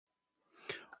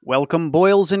Welcome,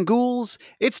 boils and ghouls.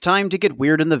 It's time to get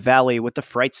weird in the valley with the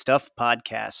Fright Stuff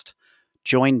podcast.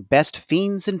 Join best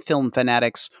fiends and film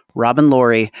fanatics, Rob and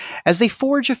Lori, as they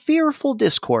forge a fearful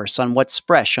discourse on what's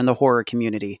fresh in the horror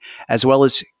community, as well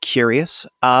as curious,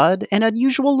 odd, and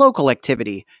unusual local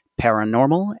activity,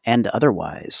 paranormal and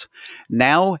otherwise.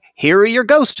 Now, here are your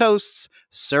ghost hosts,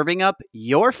 serving up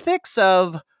your fix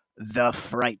of the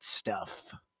Fright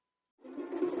Stuff.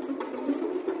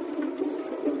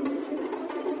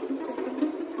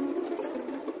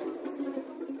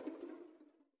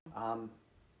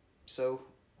 So,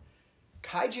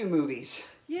 kaiju movies.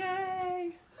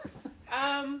 Yay!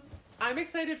 I'm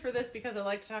excited for this because I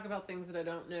like to talk about things that I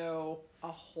don't know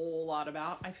a whole lot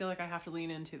about. I feel like I have to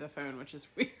lean into the phone, which is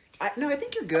weird. I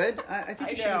think you're good. I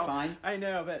think you should be fine. I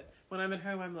know, but when I'm at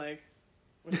home, I'm like,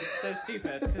 which is so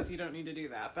stupid because you don't need to do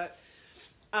that. But,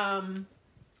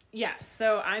 yes,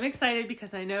 so I'm excited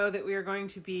because I know that we are going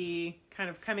to be kind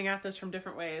of coming at this from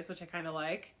different ways, which I kind of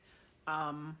like.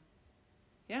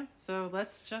 Yeah, so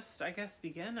let's just, I guess,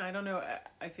 begin. I don't know.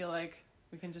 I feel like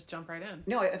we can just jump right in.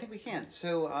 No, I think we can.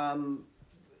 So,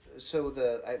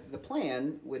 the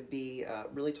plan would be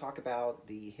really talk about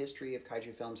the history of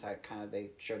kaiju films, how kind of they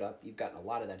showed up. You've gotten a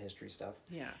lot of that history stuff.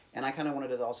 Yes. And I kind of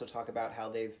wanted to also talk about how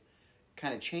they've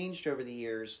kind of changed over the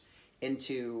years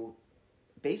into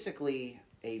basically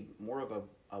a more of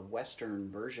a Western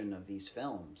version of these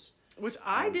films. Which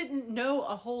I didn't know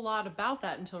a whole lot about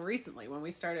that until recently when we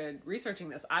started researching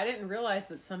this. I didn't realize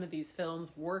that some of these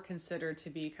films were considered to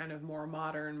be kind of more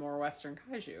modern, more Western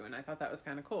kaiju, and I thought that was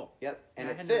kind of cool. Yep, and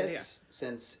it fits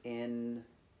since in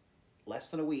less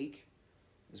than a week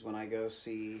is when I go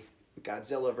see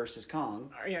Godzilla versus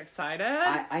Kong. Are you excited?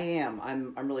 I am.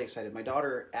 I'm really excited. My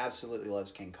daughter absolutely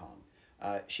loves King Kong.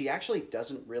 She actually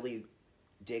doesn't really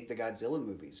dig the Godzilla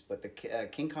movies, but the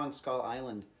King Kong Skull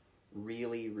Island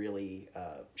really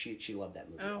she loved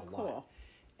that movie a lot.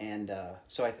 And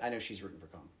so I know she's rooting for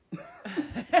Kong.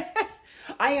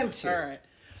 I am too. All right.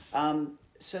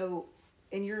 So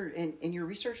in your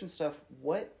research and stuff,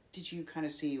 what did you kind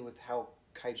of see with how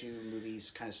kaiju movies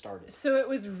kind of started? So it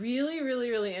was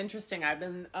really interesting. I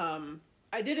didn't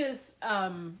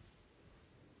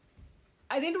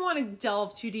want to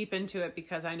delve too deep into it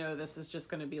because I know this is just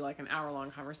going to be like an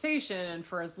hour-long conversation, and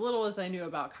for as little as I knew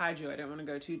about kaiju, I didn't want to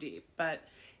go too deep. But,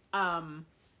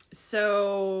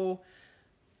 so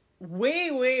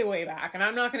way back, and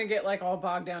I'm not going to get like all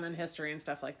bogged down in history and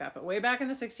stuff like that, but way back in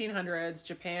the 1600s,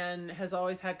 Japan has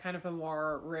always had kind of a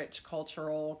more rich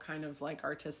cultural, kind of like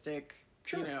artistic,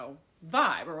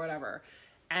 vibe or whatever.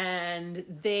 And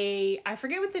I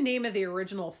forget what the name of the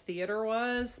original theater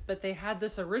was, but they had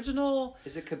this original...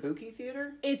 Is it Kabuki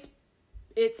Theater? It's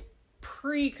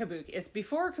pre-Kabuki. It's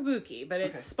before Kabuki, but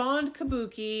it spawned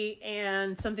Kabuki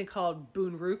and something called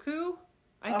Bunraku,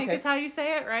 I think is how you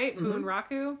say it, right? Mm-hmm.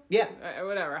 Bunraku? Yeah.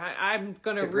 Whatever. I'm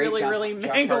going to really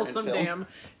mangle some damn...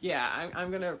 Yeah, I'm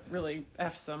going to really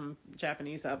F some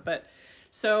Japanese up. But,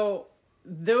 so...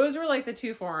 Those were like the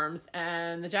two forms,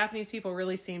 and the Japanese people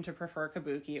really seemed to prefer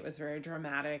Kabuki. It was very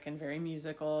dramatic and very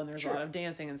musical, and there's a lot of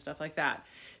dancing and stuff like that.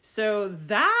 So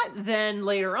that then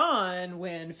later on,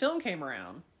 when film came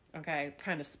around,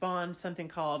 kind of spawned something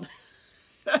called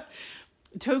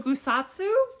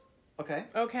tokusatsu.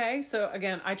 Okay, so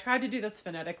again, I tried to do this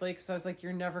phonetically because I was like,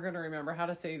 you're never going to remember how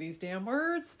to say these damn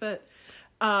words, but,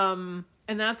 and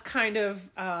that's kind of,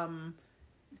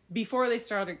 before they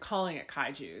started calling it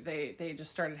kaiju, they just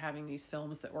started having these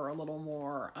films that were a little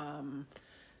more,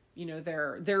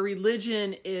 their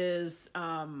religion is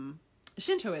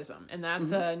Shintoism, and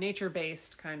that's a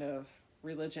nature-based kind of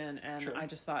religion. And I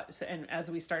just thought, and as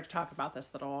we start to talk about this,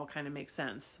 that'll all kind of make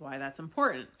sense why that's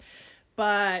important.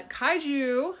 But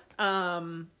kaiju,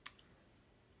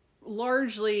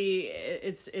 largely,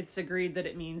 it's agreed that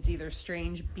it means either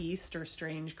strange beast or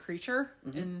strange creature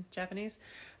in Japanese.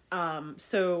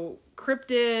 So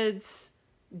cryptids,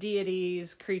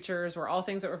 deities, creatures were all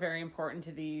things that were very important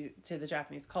to the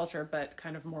Japanese culture, but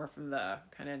kind of more from the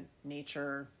kind of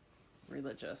nature,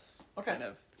 religious kind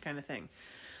of thing.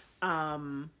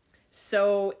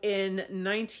 So in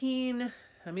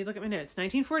let me look at my notes,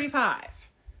 1945.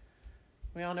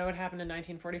 We all know what happened in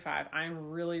 1945.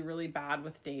 I'm really bad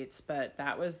with dates, but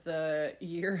that was the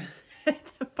year that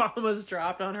the bomb was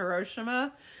dropped on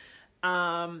Hiroshima.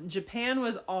 Japan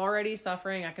was already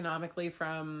suffering economically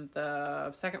from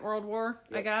the Second World War,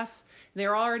 I guess. They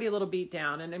were already a little beat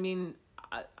down. And I mean,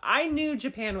 I knew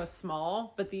Japan was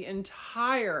small, but the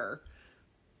entirety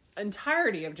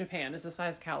of Japan is the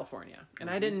size of California. And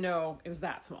I didn't know it was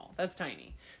that small. That's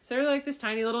tiny. So they're like this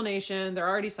tiny little nation. They're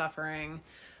already suffering.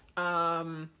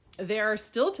 they are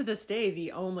still to this day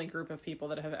the only group of people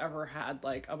that have ever had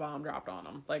like a bomb dropped on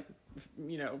them, like,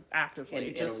 you know,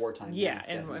 actively. In a wartime. Yeah,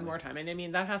 in wartime. And I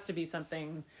mean, that has to be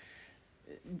something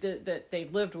that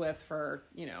they've lived with for,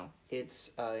 you know.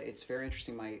 It's very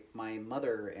interesting. My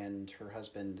mother and her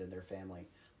husband and their family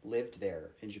lived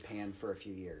there in Japan for a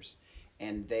few years,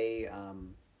 and they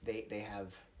have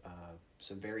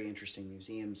some very interesting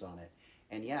museums on it.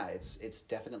 And yeah, it's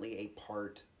definitely a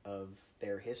part of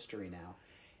their history now.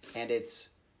 And it's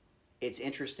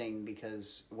interesting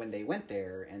because when they went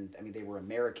there, and I mean, they were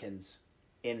Americans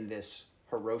in this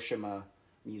Hiroshima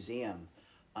museum,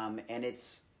 and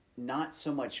it's not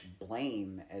so much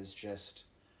blame as just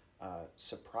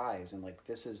surprise, and like,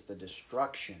 this is the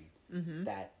destruction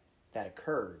that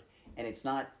occurred, and it's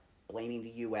not blaming the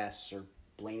U.S. or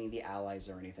blaming the Allies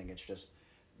or anything. It's just,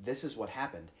 this is what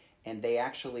happened. And they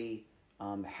actually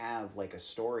have like a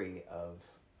story of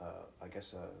I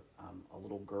guess a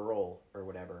little girl or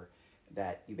whatever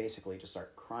that you basically just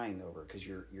start crying over, because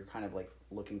you're kind of like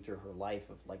looking through her life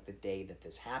of like the day that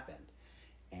this happened,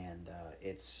 and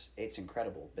it's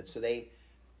incredible. But so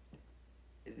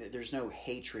there's no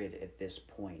hatred at this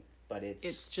point, but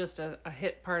it's just a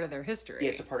hit part of their history. Yeah,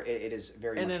 it's a part. It is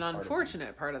very and much an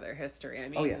unfortunate part of their history. I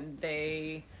mean,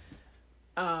 they.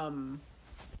 Yeah,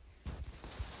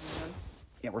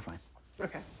 we're fine.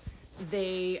 Okay,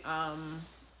 they.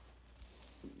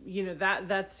 You know,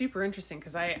 that's super interesting,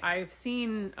 because I've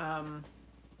seen, I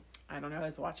don't know, I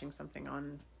was watching something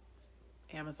on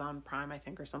Amazon Prime, I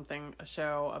think, or something, a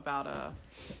show about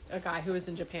a guy who was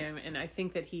in Japan, and I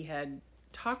think that he had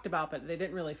talked about, but they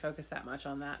didn't really focus that much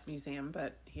on that museum,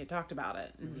 but he had talked about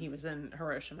it, and he was in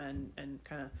Hiroshima and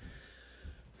kind of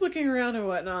looking around and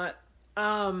whatnot.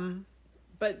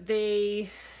 But they,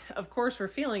 of course, were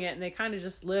feeling it, and they kind of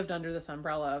just lived under this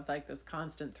umbrella of like this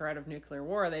constant threat of nuclear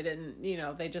war. They didn't, you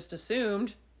know, they just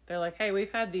assumed, they're like, hey,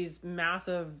 we've had these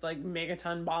massive like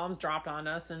megaton bombs dropped on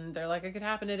us, and they're like, it could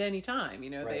happen at any time.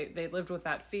 You know, right. They lived with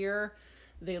that fear.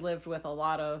 They lived with a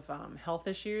lot of health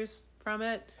issues from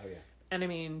it. Oh yeah. And I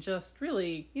mean, just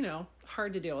really, you know,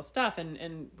 hard to deal with stuff,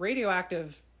 and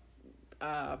radioactive,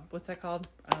 what's that called?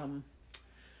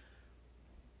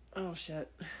 Oh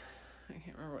shit. I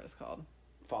can't remember what it's called.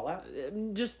 Fallout?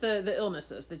 Just the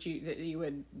illnesses that you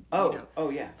would. Oh, you know. Oh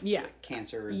yeah. Yeah. Like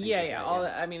cancer. And yeah, like yeah. That, all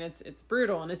that, I mean, it's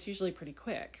brutal, and it's usually pretty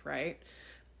quick, right?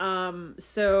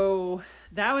 So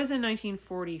that was in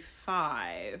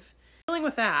 1945. Dealing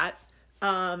with that,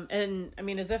 and I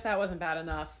mean, as if that wasn't bad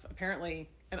enough, apparently,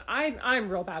 and I'm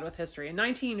real bad with history. In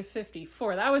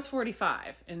 1954, that was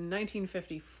 45. In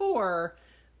 1954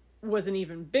 was an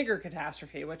even bigger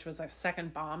catastrophe, which was a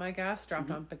second bomb, I guess,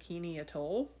 dropped on Bikini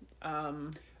Atoll.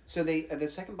 So the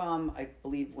second bomb, I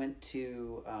believe, went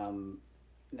to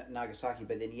Nagasaki,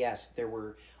 but then yes, there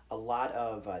were a lot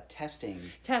of testing.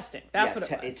 Testing, that's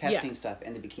what it was. Testing stuff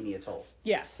in the Bikini Atoll.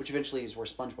 Yes. Which eventually is where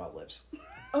SpongeBob lives.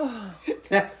 Oh.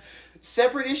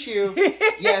 Separate issue.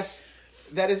 Yes,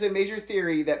 that is a major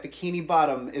theory, that Bikini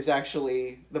Bottom is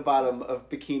actually the bottom of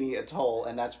Bikini Atoll,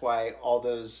 and that's why all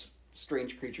those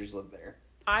strange creatures live there.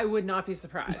 I would not be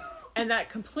surprised. And that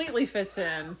completely fits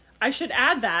in. I should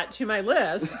add that to my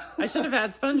list. I should have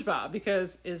had SpongeBob,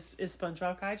 because is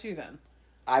SpongeBob kaiju then?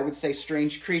 I would say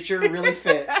strange creature really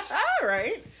fits. All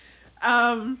right.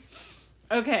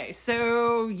 Okay,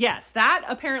 so yes, that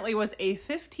apparently was a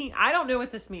 15... I don't know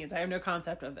what this means. I have no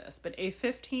concept of this. But a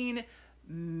 15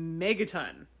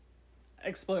 megaton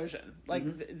explosion.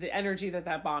 Like the energy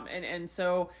that bomb... And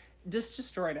so just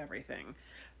destroyed everything.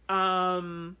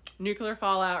 Nuclear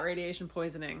fallout, radiation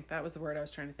poisoning. That was the word I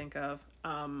was trying to think of.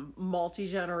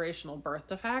 Multi-generational birth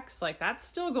defects. Like, that's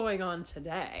still going on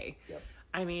today. Yep.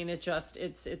 I mean, it's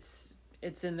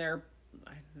in their,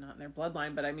 not in their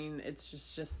bloodline, but I mean,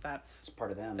 it's just that's... It's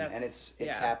part of them. And it's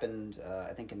happened,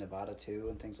 I think, in Nevada, too,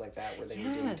 and things like that, where they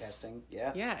were doing testing.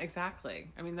 Yeah. Yeah, exactly.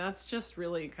 I mean, that's just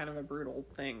really kind of a brutal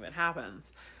thing that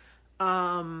happens.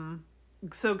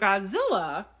 So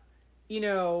Godzilla, you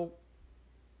know...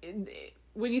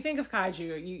 when you think of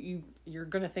kaiju, you're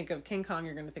going to think of King Kong,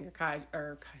 you're going to think of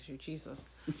kaiju, Jesus.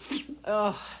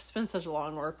 Oh, it's been such a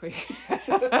long work week.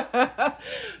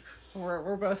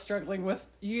 We're both struggling with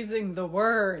using the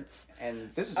words. And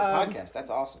this is a podcast.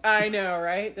 That's awesome. I know,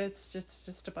 right? It's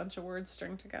just a bunch of words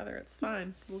stringed together. It's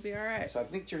fine. We'll be all right. So I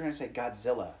think you're going to say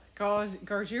Godzilla.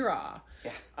 Gojira.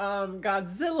 Yeah.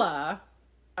 Godzilla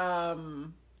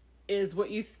is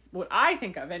what I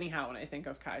think of anyhow when I think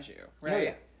of kaiju, right? Oh,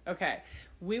 yeah. Okay,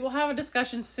 we will have a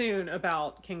discussion soon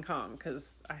about King Kong,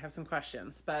 because I have some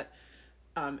questions. But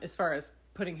as far as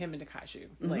putting him into kaiju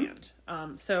land.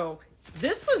 So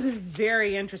this was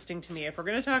very interesting to me. If we're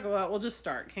going to talk about, we'll just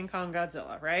start King Kong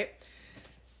Godzilla, right?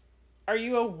 Are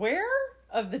you aware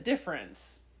of the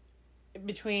difference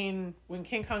between when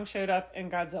King Kong showed up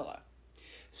and Godzilla?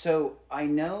 So I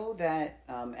know that,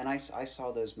 and I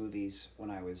saw those movies when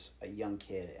I was a young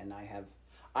kid, and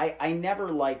I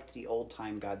never liked the old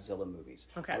time Godzilla movies.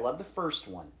 Okay. I love the first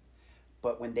one,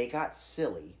 but when they got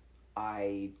silly,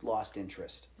 I lost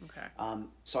interest. Okay.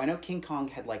 So I know King Kong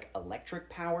had like electric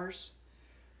powers.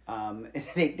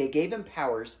 They gave him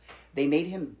powers. They made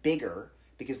him bigger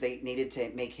because they needed to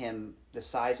make him the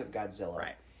size of Godzilla.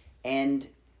 Right. And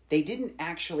they didn't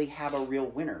actually have a real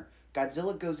winner.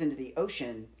 Godzilla goes into the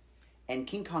ocean and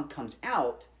King Kong comes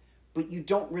out, but you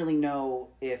don't really know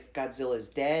if Godzilla's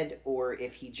dead or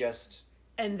if he just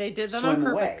and they did that on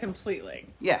purpose away. Completely.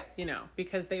 Yeah. You know,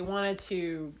 because they wanted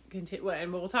to continue,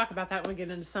 and we'll talk about that when we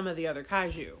get into some of the other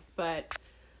kaiju. But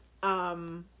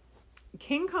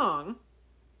King Kong,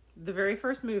 the very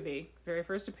first movie, very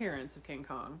first appearance of King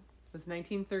Kong was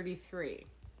 1933.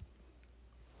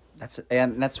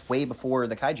 That's way before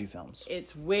the kaiju films.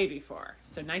 It's way before.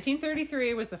 So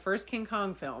 1933 was the first King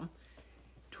Kong film.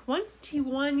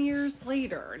 21 years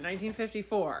later,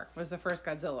 1954, was the first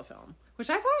Godzilla film, which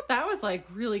I thought that was like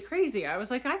really crazy. I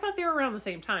was like, I thought they were around the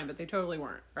same time, but they totally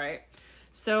weren't, right?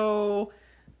 So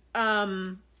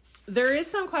there is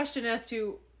some question as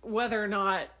to whether or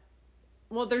not,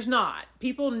 well, there's not.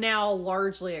 People now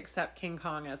largely accept King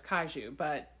Kong as kaiju,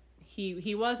 but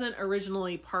he wasn't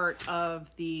originally part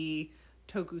of the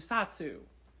tokusatsu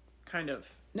kind of.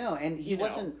 No, and he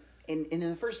wasn't in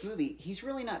the first movie. He's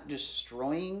really not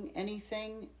destroying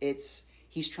anything.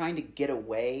 He's trying to get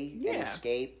away and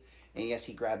escape. And yes,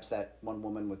 he grabs that one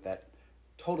woman with that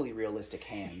totally realistic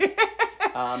hand.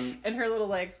 And her little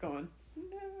legs going,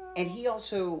 no. And he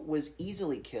also was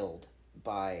easily killed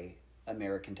by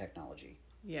American technology.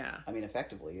 Yeah. I mean,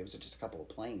 effectively, it was just a couple of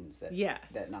planes that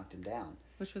knocked him down.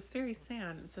 Which was very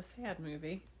sad. It's a sad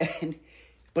movie.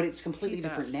 But it's completely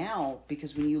different now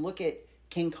because when you look at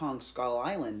King Kong Skull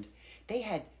Island, they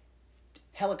had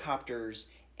helicopters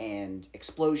and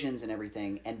explosions and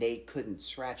everything, and they couldn't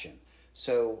scratch him.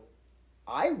 So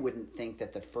I wouldn't think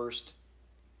that the first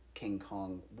King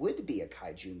Kong would be a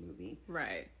kaiju movie.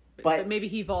 Right. But maybe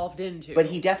he evolved into. But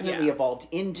he definitely evolved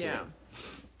into it.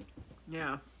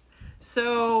 Yeah.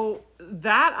 So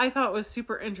that I thought was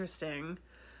super interesting.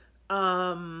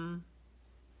 So,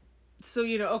 so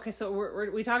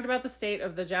we talked about the state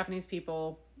of the Japanese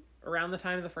people around the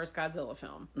time of the first Godzilla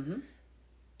film. Mm-hmm.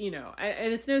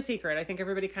 And it's no secret. I think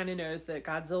everybody kind of knows that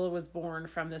Godzilla was born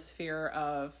from this fear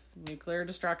of nuclear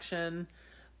destruction.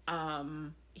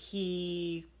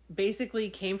 He basically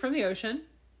came from the ocean,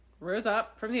 rose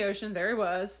up from the ocean. There he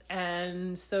was.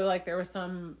 And so there was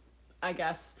some, I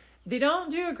guess, they don't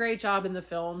do a great job in the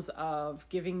films of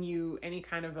giving you any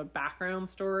kind of a background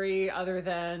story other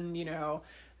than,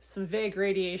 some vague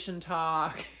radiation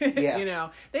talk. Yeah.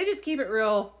 They just keep it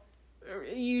real.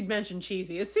 You'd mentioned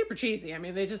cheesy. It's super cheesy. I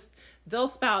mean, they'll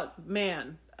spout,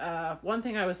 man. One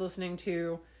thing I was listening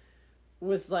to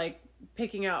was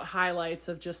picking out highlights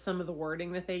of just some of the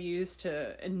wording that they used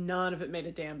and none of it made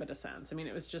a damn bit of sense. I mean,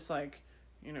 it was just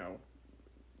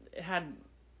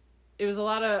it was a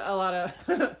lot of a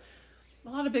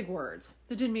lot of big words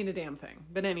that didn't mean a damn thing.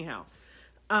 But anyhow,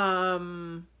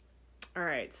 all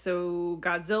right. So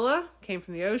Godzilla came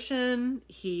from the ocean.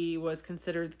 He was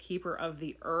considered the keeper of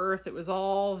the earth. It was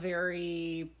all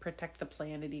very protect the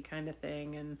planet-y kind of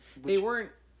thing. And they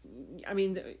weren't, I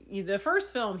mean, the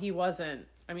first film, he wasn't,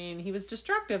 I mean, he was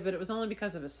destructive, but it was only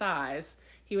because of his size.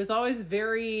 He was always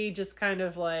very just kind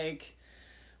of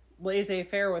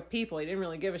laissez-faire with people. He didn't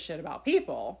really give a shit about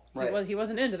people. Right. He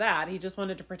wasn't into that. He just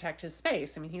wanted to protect his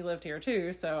space. I mean, he lived here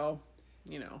too, so,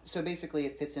 So basically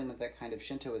it fits in with that kind of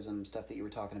Shintoism stuff that you were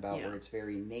talking about where it's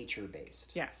very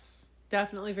nature-based. Yes,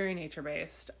 definitely very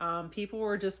nature-based. People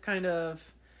were just kind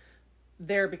of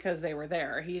there because they were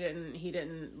there. He didn't,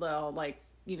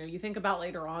 you think about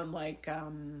later on,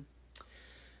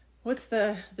 what's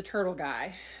the turtle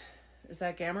guy? Is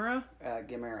that Gamera?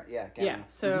 Gamera, yeah. Gamera. Yeah,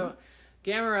 so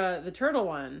Gamera, the turtle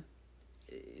one,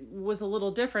 was a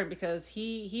little different because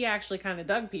he actually kind of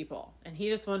dug people and he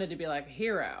just wanted to be like a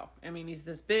hero. I mean, he's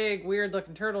this big, weird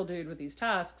looking turtle dude with these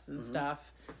tusks and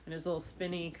stuff and his little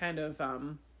spinny kind of,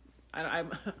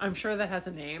 I'm sure that has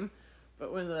a name,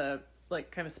 but when the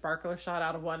kind of sparkler shot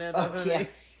out of one end of him,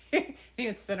 he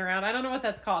would spin around. I don't know what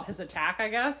that's called. His attack, I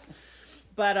guess.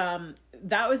 But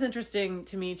that was interesting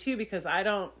to me too, because I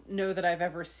don't know that I've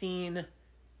ever seen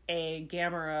a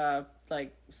Gamera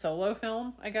like solo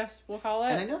film, I guess we'll call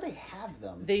it. And I know they have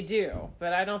them. They do,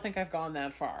 but I don't think I've gone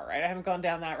that far, right? I haven't gone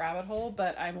down that rabbit hole,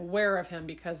 but I'm aware of him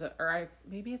because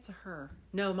maybe it's a her.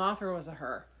 No, Mothra was a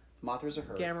her. Mothra's a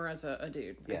her. Gamera's a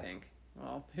dude, I think.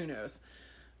 Well, who knows?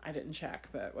 I didn't check,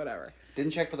 but whatever.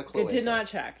 Didn't check for the cloaca. It did not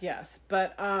check, yes.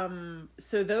 But,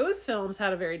 so those films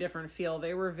had a very different feel.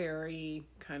 They were very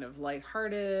kind of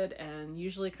lighthearted and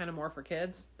usually kind of more for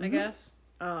kids, I guess.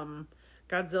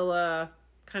 Godzilla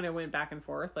kind of went back and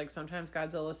forth. Like, sometimes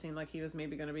Godzilla seemed like he was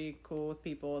maybe going to be cool with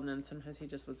people, and then sometimes he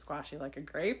just would squash you like a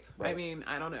grape. Right. I mean,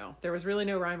 I don't know. There was really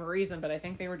no rhyme or reason, but I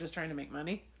think they were just trying to make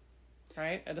money,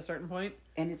 right? At a certain point.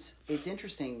 And it's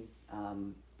interesting,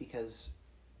 because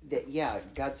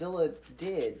Godzilla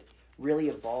did really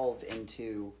evolve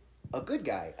into a good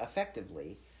guy,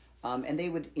 effectively. And they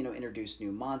would, introduce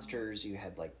new monsters. You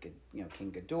had, like,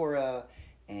 King Ghidorah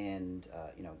and,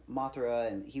 Mothra,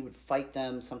 and he would fight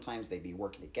them. Sometimes they'd be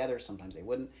working together, sometimes they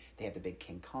wouldn't. They had the big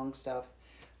King Kong stuff.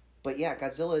 But yeah,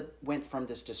 Godzilla went from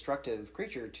this destructive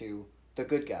creature to the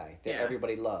good guy that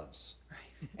everybody loves.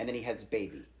 Right. And then he has a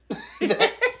baby.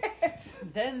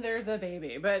 Then there's a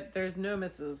baby, but there's no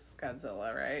Mrs.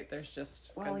 Godzilla, right? There's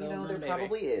just Godzilla there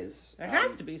probably is. There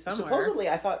has to be somewhere. Supposedly,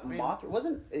 I thought Mothra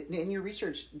wasn't in your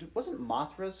research. Wasn't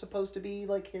Mothra supposed to be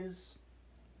like his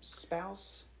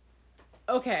spouse?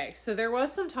 Okay, so there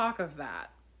was some talk of that.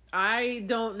 I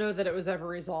don't know that it was ever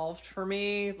resolved for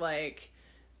me. Like,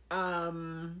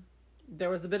 there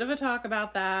was a bit of a talk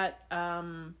about that.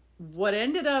 What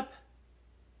ended up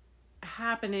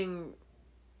happening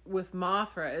with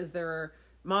Mothra is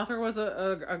Mothra was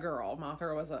a girl.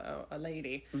 Mothra was a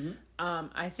lady. Mm-hmm.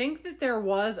 I think that there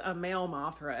was a male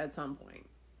Mothra at some point.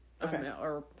 Okay.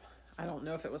 Or I don't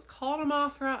know if it was called a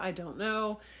Mothra. I don't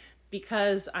know.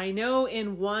 Because I know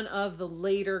in one of the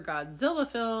later Godzilla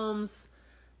films,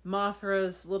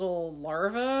 Mothra's little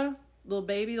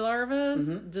baby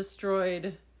larvas,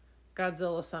 destroyed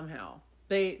Godzilla somehow.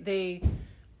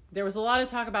 There was a lot of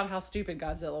talk about how stupid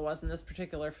Godzilla was in this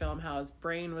particular film, how his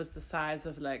brain was the size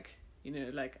of like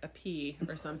a pea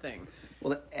or something.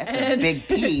 Well, that's a big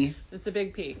pea. It's a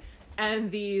big pea. And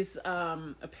these,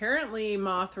 apparently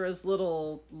Mothra's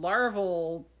little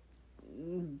larval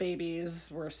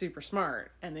babies were super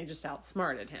smart, and they just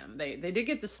outsmarted him. They did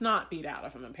get the snot beat out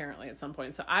of him, apparently, at some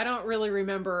point. So I don't really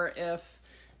remember if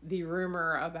the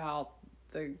rumor about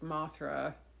the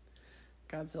Mothra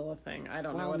Godzilla thing, I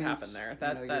don't know what happened there.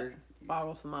 That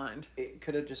boggles the mind. It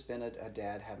could have just been a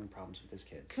dad having problems with his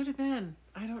kids. Could have been.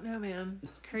 I don't know, man.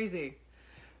 It's crazy.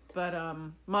 But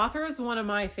Mothra is one of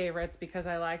my favorites because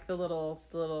I like the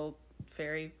little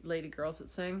fairy lady girls that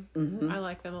sing. Mm-hmm. I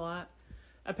like them a lot.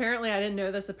 Apparently, I didn't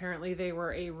know this. Apparently, they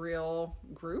were a real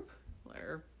group,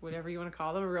 or whatever you want to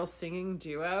call them, a real singing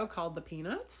duo called the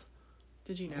Peanuts.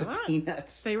 Did you know that?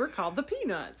 Peanuts. They were called the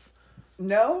Peanuts.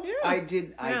 No, yeah. I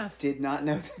did not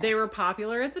know that. They were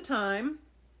popular at the time.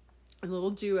 A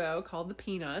little duo called the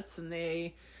Peanuts, and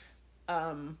they,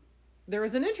 there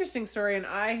was an interesting story, and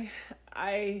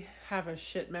I have a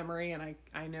shit memory, and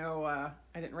I know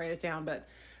I didn't write it down, but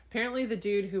apparently the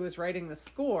dude who was writing the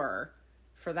score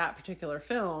for that particular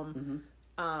film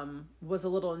was a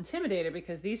little intimidated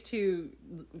because these two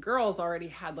girls already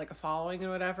had like a following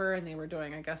and whatever, and they were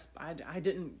doing, I guess, I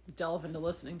didn't delve into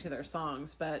listening to their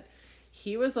songs, but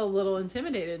he was a little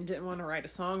intimidated and didn't want to write a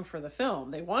song for the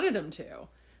film. They wanted him to,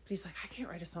 but he's like, I can't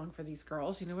write a song for these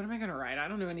girls. What am I going to write? I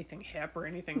don't know anything hip or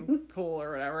anything cool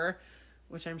or whatever,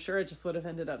 which I'm sure it just would have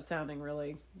ended up sounding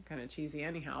really kind of cheesy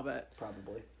anyhow, but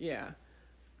probably. Yeah.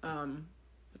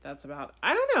 But that's about,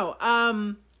 I don't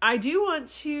know. I do want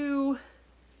to,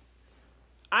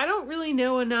 I don't really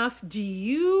know enough. Do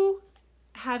you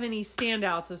have any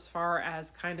standouts as far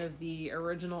as kind of the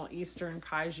original Eastern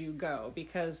kaiju go?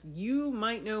 Because you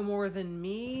might know more than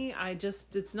me.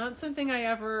 It's not something I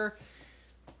ever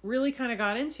really kind of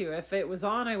got into. If it was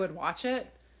on, I would watch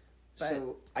it. But...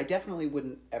 So I definitely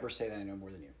wouldn't ever say that I know more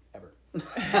than you,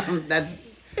 ever. That's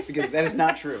because that is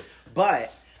not true.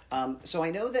 But, so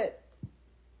I know that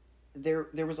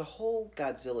there was a whole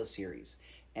Godzilla series,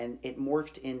 and it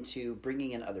morphed into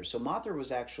bringing in others. So Mothra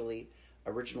was actually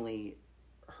originally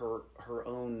her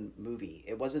own movie.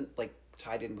 It wasn't like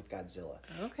tied in with Godzilla.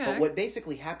 Okay. But what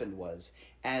basically happened was,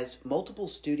 as multiple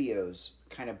studios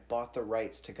kind of bought the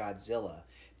rights to Godzilla,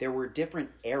 there were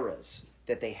different eras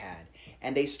that they had.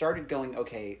 And they started going,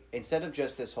 okay, instead of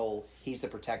just this whole, he's the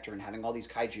protector and having all these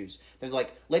kaijus, they're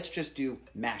like, let's just do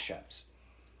mashups.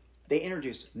 They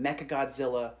introduced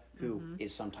Mechagodzilla, who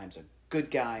is sometimes a good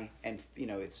guy, and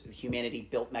it's humanity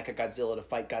built Mechagodzilla to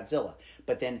fight Godzilla.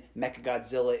 But then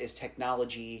Mechagodzilla is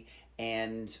technology,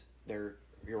 and they're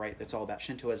you're right, it's all about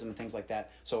Shintoism and things like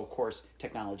that. So, of course,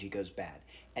 technology goes bad.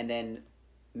 And then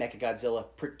Mechagodzilla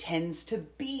pretends to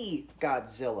be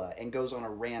Godzilla and goes on a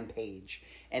rampage.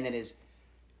 And then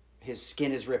his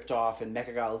skin is ripped off and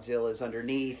Mechagodzilla is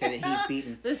underneath and he's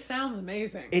beaten. This sounds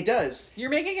amazing. It does. You're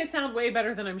making it sound way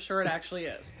better than I'm sure it actually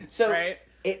is. So, right?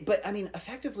 But, I mean,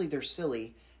 effectively they're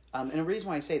silly. And the reason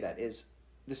why I say that is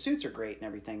the suits are great and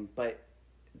everything, but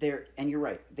and you're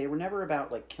right, they were never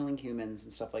about like killing humans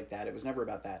and stuff like that. It was never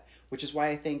about that, which is why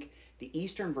I think the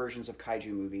Eastern versions of kaiju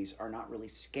movies are not really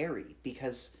scary,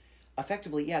 because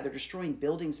effectively, yeah, they're destroying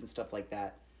buildings and stuff like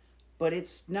that, but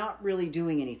it's not really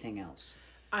doing anything else.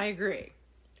 I agree.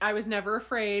 I was never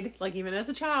afraid, like even as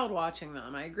a child watching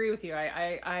them. I agree with you.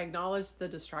 I acknowledged the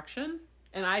destruction,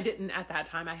 and I didn't, at that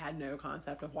time, I had no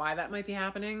concept of why that might be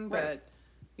happening, but right.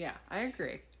 Yeah, I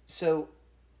agree. So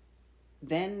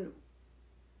then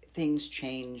things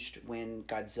changed when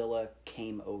Godzilla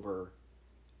came over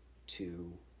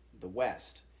to the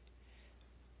West.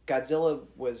 Godzilla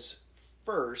was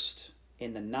first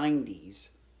in the 90s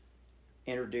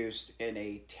introduced in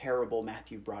a terrible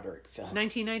Matthew Broderick film.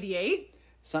 1998?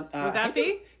 Would that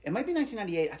be? It might be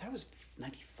 1998. I thought it was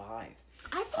 95.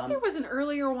 I thought there was an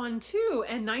earlier one too,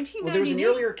 and 1998. Well, there was an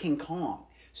earlier King Kong.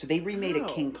 So they remade a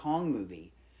King Kong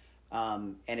movie.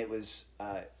 And it was,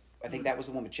 I think that was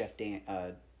the one with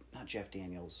not Jeff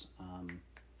Daniels.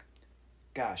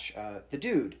 The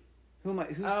dude. Who's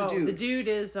the dude? The dude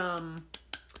is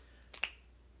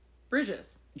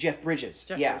Bridges. Jeff Bridges.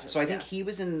 Jeff yeah. Bridges, So I think he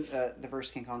was in the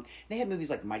first King Kong. They had movies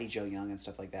like Mighty Joe Young and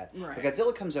stuff like that. Right. But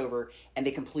Godzilla comes over and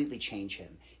they completely change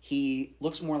him. He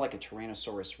looks more like a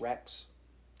Tyrannosaurus Rex.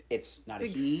 It's not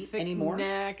Big, a he thick anymore.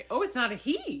 Neck. Oh, it's not a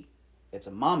he. It's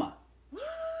a mama. What?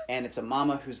 And it's a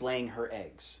mama who's laying her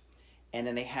eggs. And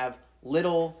then they have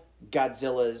little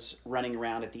Godzillas running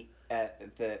around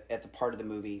at the part of the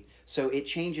movie. So it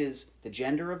changes the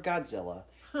gender of Godzilla.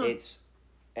 Huh. It's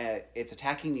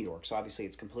attacking New York, so obviously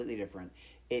it's completely different.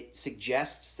 It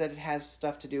suggests that it has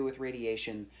stuff to do with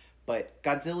radiation, but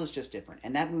Godzilla's just different.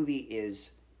 And that movie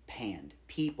is panned.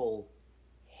 People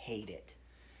hate it.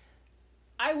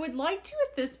 I would like to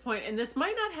at this point, and this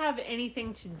might not have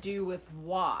anything to do with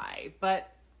why,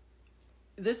 but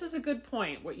this is a good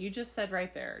point, what you just said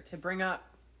right there, to bring up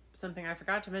something I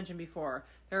forgot to mention before.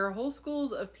 There are whole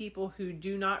schools of people who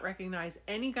do not recognize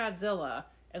any Godzilla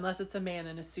unless it's a man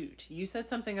in a suit. You said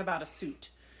something about a suit.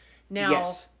 Now,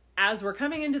 yes. As we're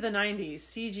coming into the 90s,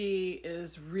 CG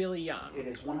is really young. It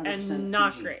is 100% and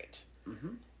not CG. great. Mm-hmm.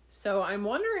 So I'm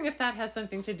wondering if that has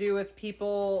something to do with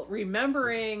people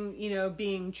remembering,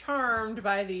 being charmed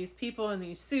by these people in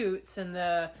these suits and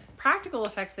the practical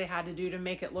effects they had to do to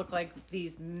make it look like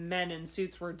these men in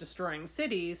suits were destroying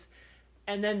cities.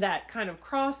 And then that kind of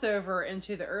crossover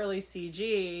into the early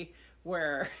CG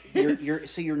where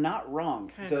you're not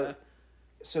wrong.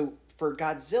 So for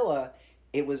Godzilla,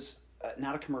 it was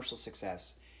not a commercial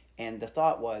success, and the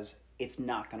thought was it's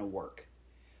not going to work.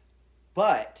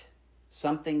 But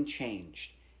something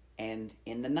changed, and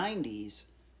in the 90s,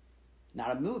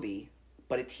 not a movie,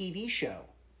 but a TV show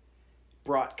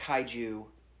brought kaiju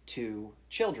to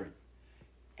children,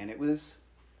 and it was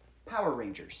Power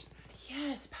Rangers.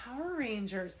 Yes, Power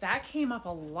Rangers. That came up a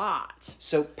lot.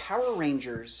 So Power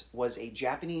Rangers was a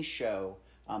Japanese show,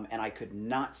 and I could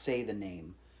not say the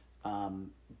name,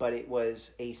 but it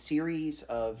was a series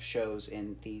of shows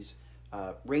in these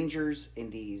Rangers in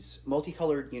these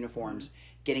multicolored uniforms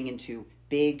getting into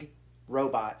big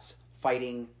robots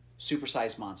fighting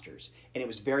supersized monsters. And it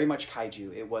was very much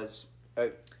kaiju. It was a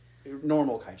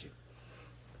normal kaiju.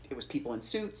 It was people in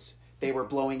suits. They were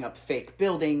blowing up fake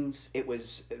buildings. It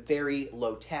was very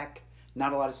low tech,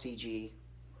 not a lot of CG.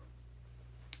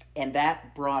 And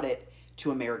that brought it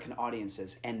to American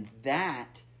audiences. And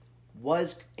that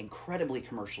was incredibly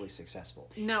commercially successful.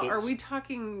 Now, are we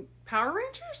talking Power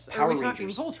Rangers? Or Power are we talking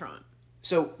Rangers. Voltron?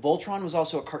 So Voltron was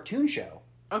also a cartoon show.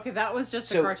 Okay, that was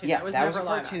just a cartoon. Yeah, that was that never was a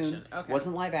live cartoon. action. Okay.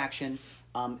 Wasn't live action.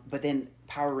 But then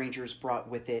Power Rangers brought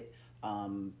with it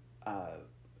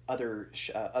other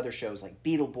shows like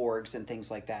Beetleborgs and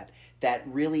things like that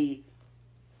really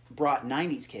brought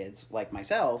 90s kids like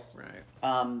myself right.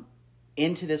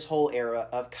 Into this whole era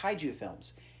of kaiju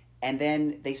films. And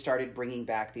then they started bringing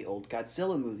back the old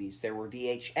Godzilla movies. There were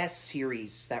VHS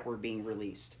series that were being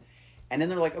released. And then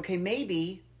they're like, okay,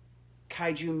 maybe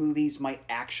kaiju movies might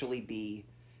actually be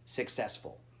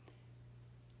successful.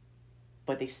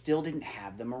 But they still didn't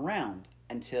have them around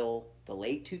until the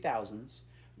late 2000s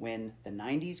when the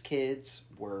 90s kids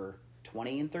were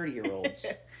 20 and 30-year-olds.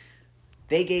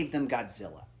 They gave them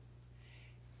Godzilla.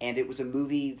 And it was a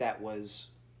movie that was,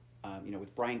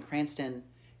 with Bryan Cranston.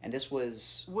 And this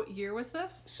was... What year was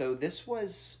this? So this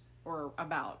was... Or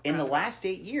about? In the last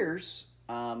 8 years.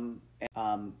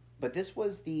 But this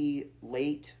was the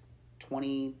late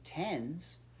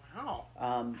 2010s. Wow. I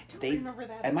don't remember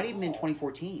that. It might even been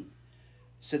 2014.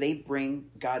 So they bring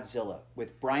Godzilla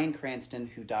with Bryan Cranston,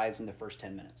 who dies in the first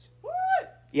 10 minutes.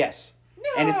 What? Yes. No,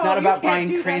 and it's not about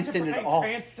Bryan Cranston at all.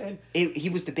 Cranston. He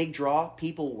was the big draw.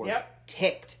 People were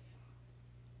ticked.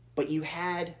 But you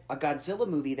had a Godzilla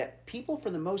movie that people, for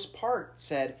the most part,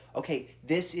 said, okay,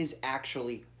 this is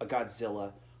actually a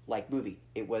Godzilla-like movie.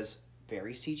 It was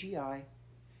very CGI.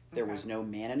 There was no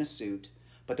man in a suit.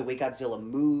 But the way Godzilla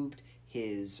moved,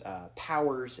 his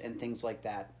powers and things like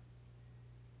that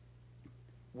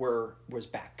was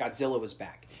back. Godzilla was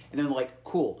back. And then they're like,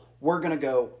 cool, we're going to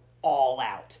go all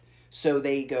out. So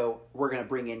they go, we're going to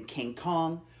bring in King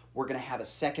Kong. We're going to have a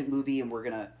second movie,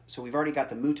 and so we've already got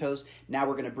the Mutos. Now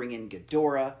we're going to bring in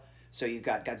Ghidorah. So you've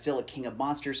got Godzilla, King of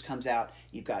Monsters comes out.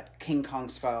 You've got King Kong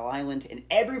Skull Island, and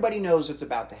everybody knows what's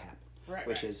about to happen.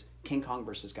 Which is King Kong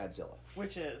versus Godzilla.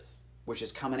 Which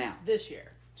is coming out. This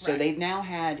year. So they've now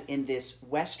had, in this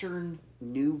Western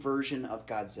new version of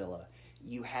Godzilla,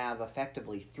 you have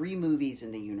effectively 3 movies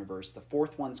in the universe. The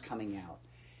 4th one's coming out.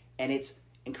 And it's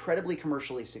incredibly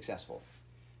commercially successful.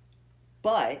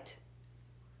 But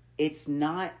it's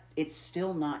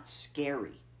still not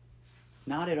scary.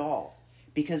 Not at all.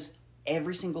 Because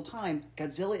every single time,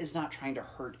 Godzilla is not trying to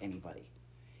hurt anybody.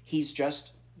 He's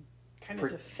just... kind of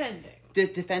defending.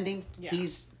 Defending. Yeah.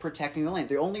 He's protecting the land.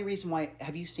 The only reason why...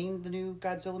 Have you seen the new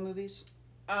Godzilla movies?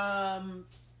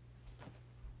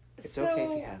 It's okay if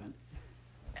you haven't.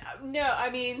 No,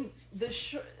 I mean,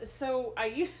 so I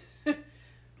used...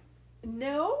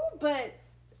 No, but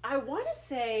I want to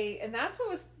say, and that's what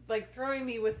was like throwing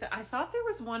me with I thought there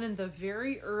was one in the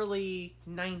very early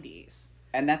 90s.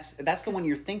 And that's the one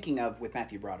you're thinking of with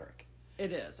Matthew Broderick.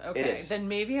 It is. Okay. It is. Then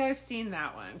maybe I've seen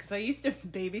that one, because I used to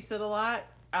babysit a lot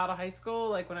out of high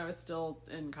school, like when I was still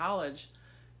in college.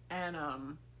 And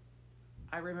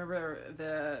I remember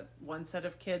the one set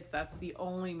of kids, that's the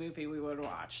only movie we would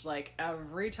watch, like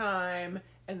every time.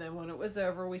 And then when it was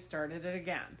over, we started it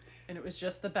again. And it was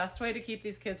just the best way to keep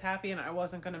these kids happy, and I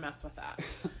wasn't going to mess with that.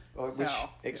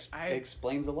 Which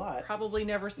explains a lot. Probably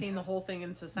never seen the whole thing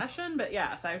in succession, but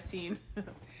yes, I've seen.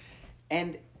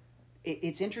 And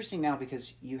it's interesting now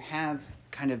because you have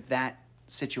kind of that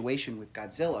situation with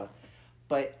Godzilla,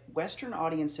 but Western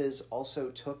audiences also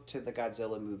took to the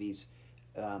Godzilla movies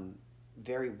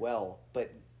very well.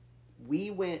 But we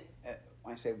went,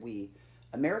 when I say we,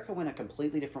 America went a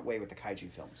completely different way with the kaiju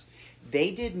films.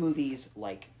 They did movies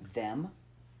like Them,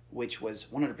 which was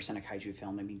 100% a kaiju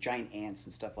film. I mean, giant ants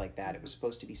and stuff like that. It was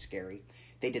supposed to be scary.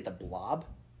 They did The Blob,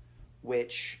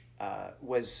 which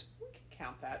was... We can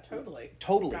count that, totally.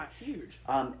 Totally. It got huge.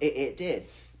 It did.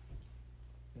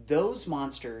 Those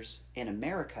monsters in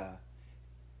America,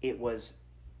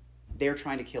 they're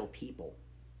trying to kill people.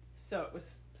 So it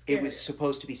was scary. It was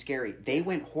supposed to be scary. They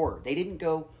went horror. They didn't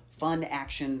go... fun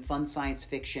action, fun science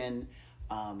fiction,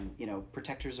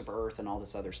 protectors of Earth and all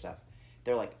this other stuff.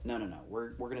 They're like, no.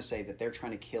 We're going to say that they're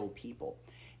trying to kill people.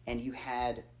 And you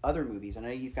had other movies. I know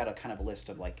you've got a kind of a list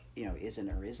of like, isn't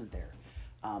or isn't there.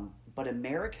 But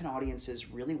American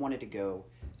audiences really wanted to go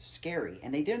scary.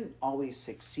 And they didn't always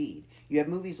succeed. You have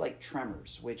movies like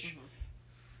Tremors, which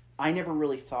I never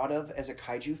really thought of as a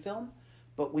kaiju film.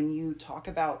 But when you talk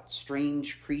about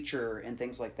strange creature and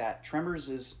things like that, Tremors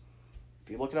is... If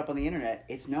you look it up on the internet,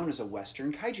 it's known as a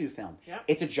Western kaiju film. Yep.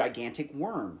 It's a gigantic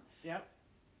worm. Yep.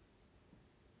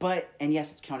 And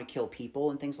yes, it's trying to kill people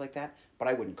and things like that, but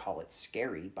I wouldn't call it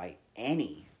scary by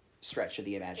any stretch of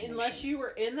the imagination. Unless you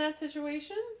were in that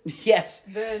situation? Yes.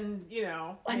 Then,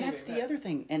 And that's the other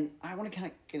thing, and I want to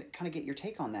kind of get your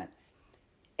take on that.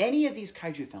 Any of these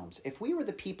kaiju films, if we were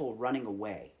the people running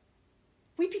away,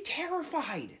 we'd be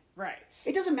terrified. Right.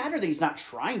 It doesn't matter that he's not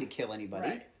trying to kill anybody.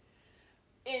 Right.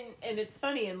 And it's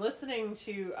funny, in listening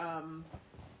to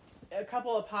a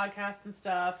couple of podcasts and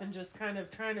stuff, and just kind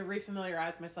of trying to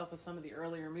refamiliarize myself with some of the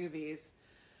earlier movies,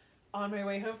 on my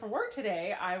way home from work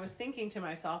today, I was thinking to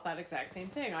myself that exact same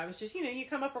thing. I was just, you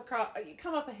come up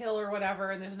a hill or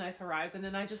whatever, and there's a nice horizon,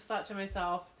 and I just thought to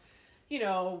myself,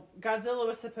 Godzilla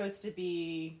was supposed to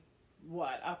be,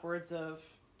 upwards of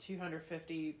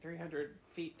 250, 300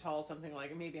 feet tall, something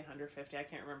like, maybe 150, I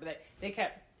can't remember. They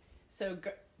kept,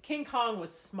 King Kong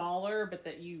was smaller, but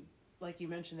like you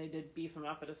mentioned, they did beef him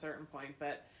up at a certain point.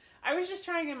 But I was just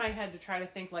trying in my head to try to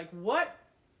think, like, what,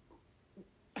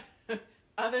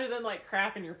 other than, like,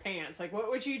 crap in your pants, like, what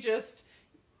would you just,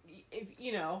 if,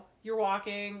 you're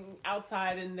walking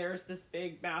outside and there's this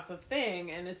big, massive thing,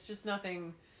 and it's just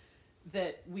nothing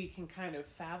that we can kind of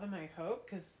fathom, I hope,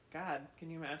 because God, can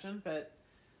you imagine? But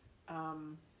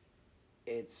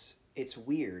it's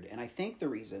weird, and I think the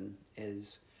reason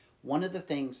is one of the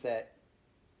things that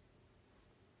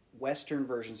Western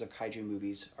versions of kaiju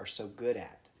movies are so good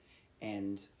at,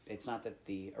 and it's not that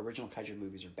the original kaiju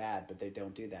movies are bad, but they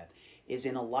don't do that, is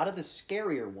in a lot of the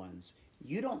scarier ones,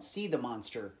 you don't see the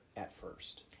monster at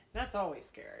first. That's always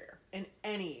scarier in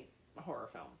any horror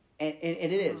film. And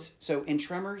it is. So in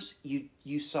Tremors, you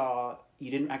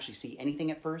didn't actually see anything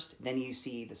at first. Then you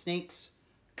see the snakes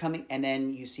coming, and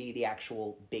then you see the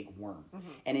actual big worm.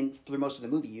 And through most of the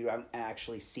movie, you don't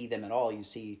actually see them at all. You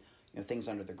see things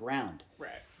under the ground.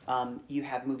 Right. You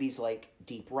have movies like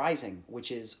Deep Rising,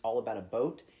 which is all about a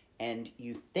boat, and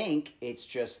you think it's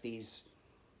just these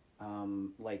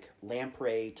like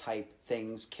lamprey type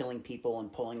things killing people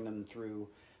and pulling them through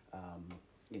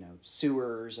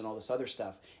sewers and all this other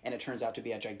stuff, and it turns out to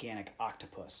be a gigantic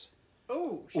octopus.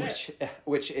 Oh, shit.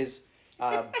 Which is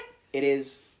it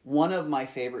is one of my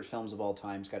favorite films of all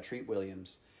time. It's got Treat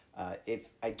Williams. I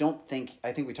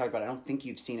think we talked about it. I don't think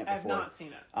you've seen it before. I've not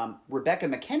seen it. Rebecca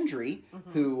McKendry,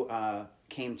 who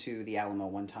came to the Alamo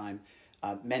one time,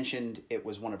 mentioned it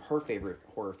was one of her favorite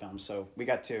horror films. So we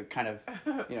got to kind of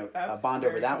bond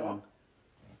over that one.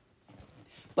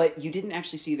 But you didn't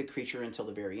actually see the creature until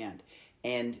the very end.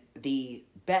 And the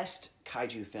best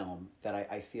kaiju film that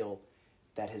I feel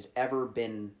that has ever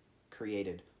been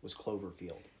created was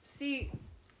Cloverfield. See,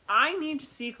 I need to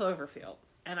see Cloverfield,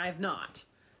 and I've not.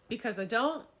 Because when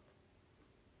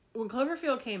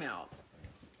Cloverfield came out,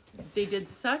 they did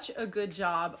such a good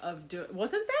job of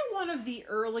wasn't that one of the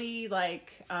early,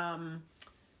 not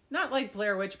like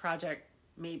Blair Witch Project,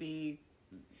 maybe,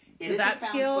 It is a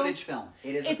found footage film.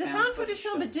 It's a found footage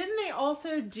film, but didn't they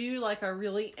also do like a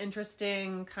really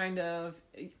interesting kind of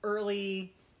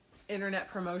early internet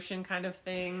promotion kind of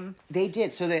thing? They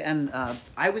did. So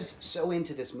I was so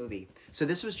into this movie. So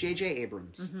this was J.J.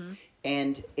 Abrams.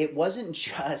 And it wasn't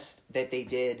just that they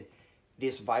did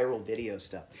this viral video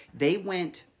stuff. They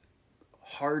went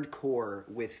hardcore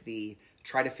with the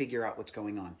try to figure out what's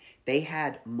going on. They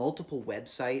had multiple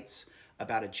websites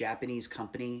about a Japanese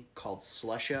company called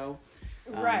Slusho.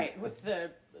 Right, with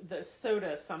the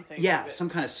soda something. Yeah, some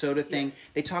kind of soda thing. Yeah.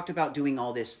 They talked about doing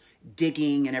all this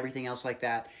digging and everything else like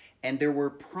that. And there were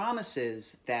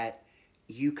promises that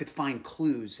you could find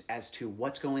clues as to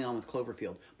what's going on with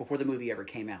Cloverfield before the movie ever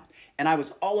came out. And I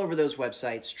was all over those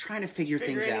websites trying to figure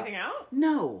things out. Anything out?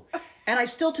 No. And I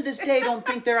still to this day don't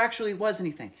think there actually was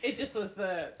anything. It just was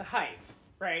the hype,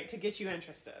 right? To get you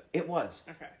interested. It was.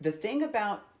 Okay. The thing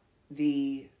about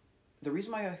the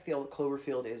reason why I feel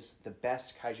Cloverfield is the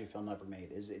best kaiju film ever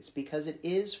made is it's because it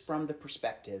is from the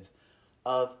perspective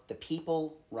of the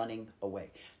people running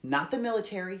away. Not the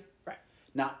military. Right.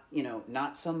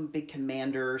 Not some big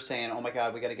commander saying, "Oh my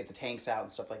God, we got to get the tanks out"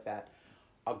 and stuff like that.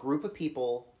 A group of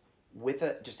people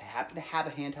just happen to have a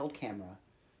handheld camera,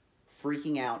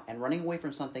 freaking out and running away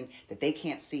from something that they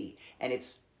can't see. And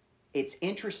it's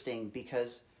interesting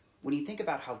because when you think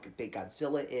about how big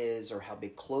Godzilla is or how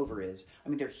big Clover is, I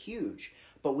mean, they're huge.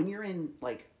 But when you're in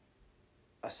like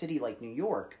a city like New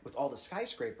York with all the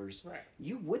skyscrapers, right,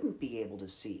 you wouldn't be able to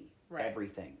see right,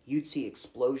 everything. You'd see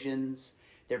explosions.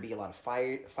 There'd be a lot of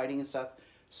fighting and stuff.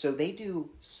 So they do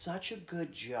such a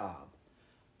good job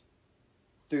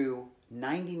through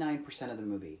 99% of the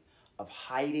movie of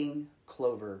hiding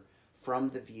Clover from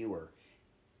the viewer.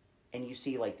 And you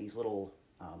see like these little,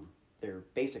 they're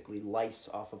basically lice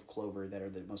off of Clover that are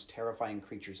the most terrifying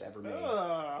creatures ever made.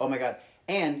 Ugh. Oh my God.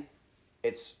 And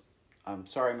I'm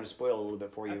sorry, I'm going to spoil a little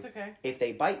bit for you. That's okay. If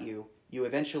they bite you, you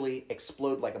eventually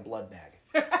explode like a blood bag.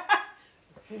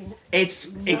 It's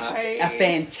a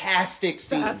fantastic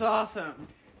scene. That's awesome.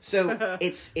 So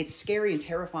it's scary and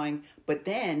terrifying, but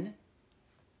then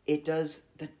it does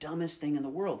the dumbest thing in the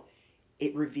world.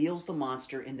 It reveals the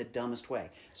monster in the dumbest way.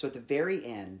 So at the very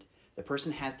end, the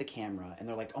person has the camera and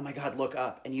they're like, "Oh my God, look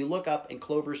up." And you look up and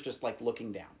Clover's just like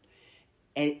looking down.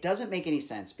 And it doesn't make any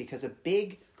sense because a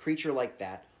big creature like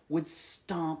that would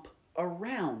stomp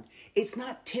around. It's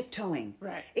not tiptoeing.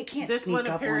 Right. It can't this sneak up on you. This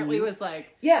one apparently was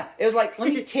like... Yeah, it was like,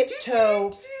 let me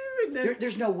tiptoe.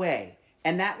 There's no way.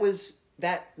 And that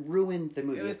ruined the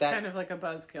movie. It was kind of like a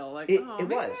buzzkill. Like, it man.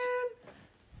 was.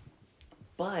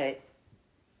 But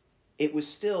it was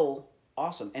still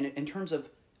awesome. And in terms of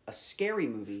a scary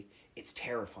movie, it's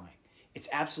terrifying. It's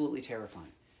absolutely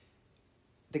terrifying.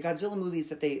 The Godzilla movies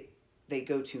that they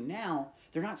go to now,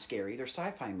 they're not scary. They're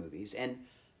sci-fi movies. And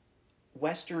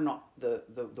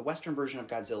the Western version of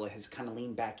Godzilla has kind of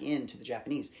leaned back into the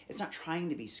Japanese. It's not trying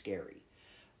to be scary.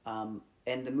 And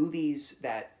the movies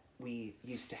that we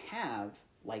used to have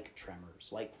like Tremors,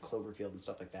 like Cloverfield and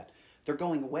stuff like that, they're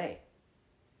going away.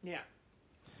 Yeah.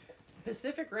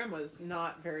 Pacific Rim was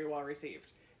not very well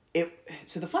received.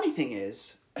 So the funny thing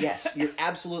is, yes, you're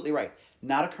absolutely right.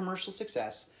 Not a commercial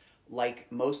success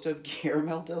like most of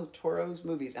Guillermo del Toro's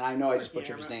movies. And I know I just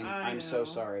butchered his name. I'm so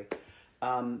sorry.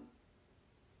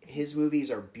 His movies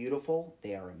are beautiful.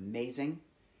 They are amazing.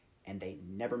 And they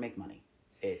never make money.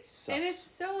 It sucks. And it's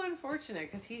so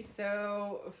unfortunate because he's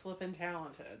so flippin'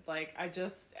 talented. Like,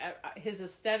 his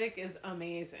aesthetic is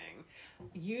amazing.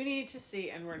 You need to see,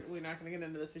 and we're not going to get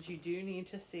into this, but you do need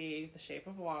to see The Shape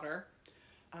of Water.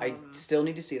 I still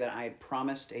need to see that. I had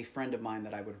promised a friend of mine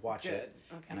that I would watch it.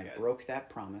 Okay, and I broke that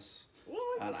promise.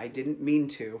 Well, I didn't mean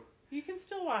to. You can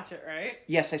still watch it, right?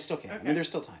 Yes, I still can. Okay. I mean, there's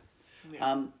still time.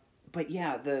 Yeah. But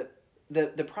yeah,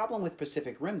 the problem with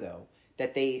Pacific Rim, though,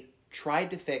 that they tried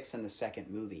to fix in the second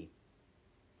movie,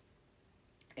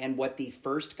 and what the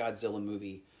first Godzilla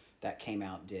movie that came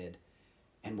out did,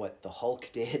 and what the Hulk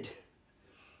did,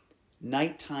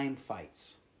 nighttime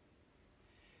fights.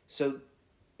 So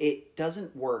it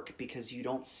doesn't work because you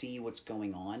don't see what's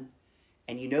going on,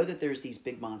 and you know that there's these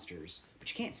big monsters, but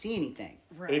you can't see anything.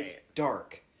 Right. It's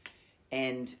dark.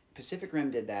 And Pacific Rim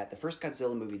did that. The first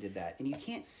Godzilla movie did that. And you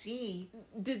can't see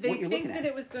what you're looking at. Did they think that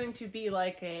it was going to be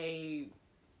like an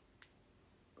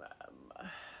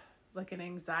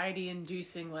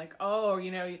anxiety-inducing, like, oh,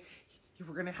 you know, you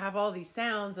were going to have all these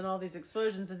sounds and all these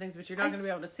explosions and things, but you're not going to be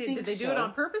able to see it. Did they do it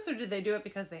on purpose, or did they do it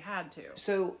because they had to?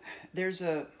 So there's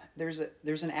an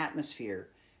atmosphere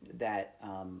that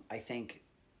I think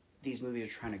these movies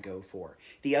are trying to go for.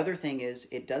 The other thing is,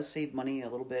 it does save money a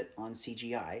little bit on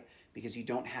CGI because you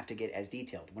don't have to get as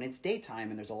detailed. When it's daytime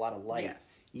and there's a lot of light,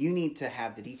 you need to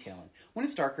have the detailing. When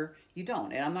it's darker, you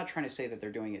don't. And I'm not trying to say that they're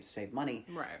doing it to save money.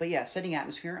 Right. But yeah, setting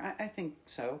atmosphere, I think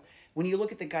so. When you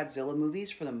look at the Godzilla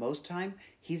movies, for the most time,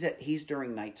 he's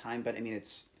during nighttime, but I mean,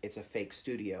 it's a fake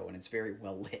studio and it's very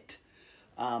well lit.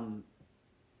 I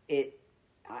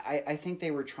think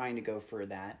they were trying to go for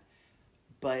that,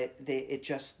 but it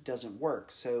just doesn't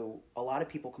work. So a lot of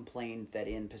people complained that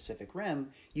in Pacific Rim,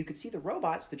 you could see the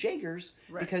robots, the Jaegers,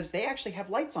 because they actually have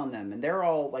lights on them, and they're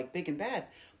all like big and bad.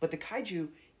 But the kaiju,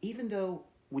 even though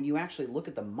when you actually look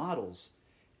at the models,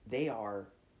 they are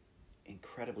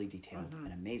incredibly detailed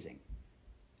and amazing.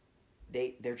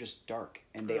 They're just dark,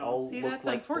 and they all look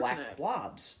like black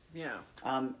blobs. Yeah.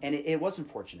 And it was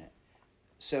unfortunate.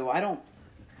 So I don't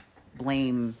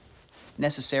blame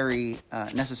necessarily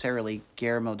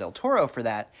Guillermo del Toro for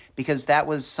that, because that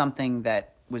was something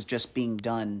that was just being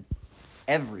done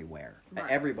everywhere. Right.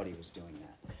 Everybody was doing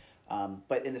that.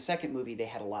 But in the second movie, they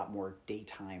had a lot more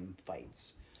daytime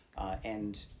fights,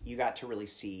 and you got to really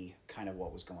see kind of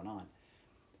what was going on.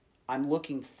 I'm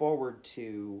looking forward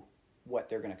to what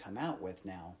they're going to come out with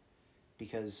now,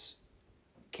 because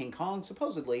King Kong,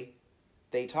 supposedly,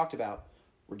 they talked about,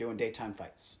 we're doing daytime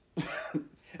fights.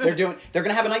 They're going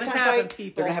to have a nighttime fight.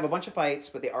 They're going to have a bunch of fights,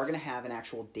 but they are going to have an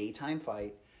actual daytime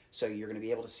fight. So you're going to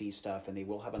be able to see stuff, and they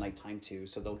will have a nighttime too.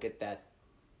 So they'll get that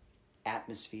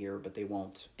atmosphere, but they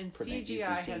won't prevent you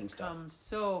from seeing stuff. And CGI has come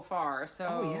so far.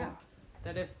 So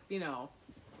that if,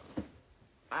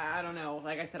 I don't know,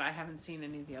 like I said, I haven't seen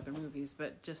any of the other movies,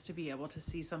 but just to be able to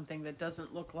see something that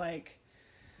doesn't look like,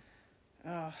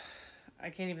 I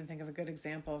can't even think of a good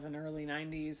example of an early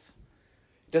 90s.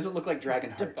 Doesn't look like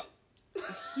Dragonheart.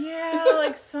 Yeah,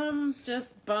 like some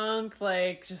just bunk,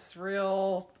 like just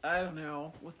real, I don't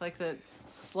know, with like the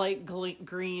slight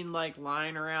green like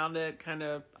line around it, kind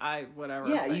of, whatever.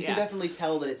 Yeah, you can definitely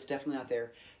tell that it's definitely not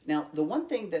there. Now, the one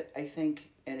thing that I think,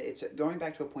 and it's going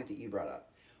back to a point that you brought up,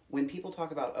 when people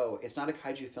talk about, it's not a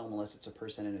kaiju film unless it's a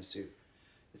person in a suit.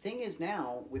 The thing is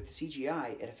now, with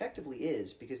CGI, it effectively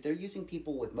is, because they're using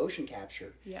people with motion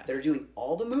capture. Yes. They're doing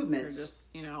all the movements. They're just,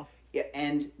 Yeah,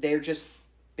 and they're just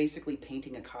basically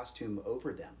painting a costume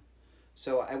over them.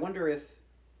 So I wonder if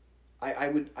I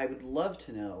would love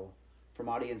to know from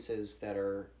audiences that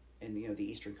are in the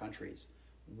Eastern countries,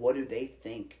 what do they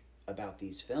think about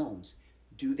these films?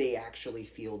 Do they actually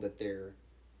feel that they're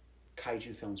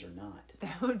kaiju films or not?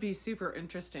 That would be super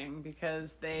interesting,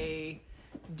 because they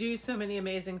do so many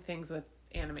amazing things with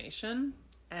animation,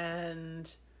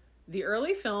 and the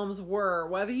early films were,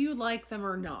 whether you like them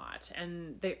or not,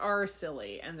 and they are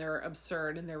silly and they're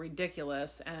absurd and they're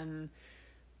ridiculous,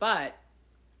 but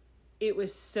it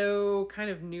was so kind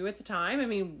of new at the time. I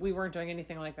mean, we weren't doing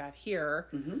anything like that here.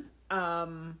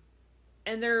 Mm-hmm.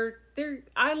 And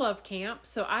I love camp,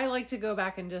 so I like to go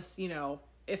back and just,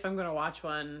 if I'm going to watch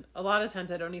one, a lot of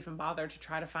times I don't even bother to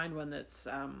try to find one that's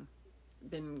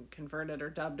been converted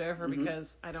or dubbed over, mm-hmm.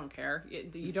 because I don't care.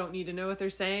 You don't need to know what they're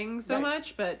saying so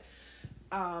much, but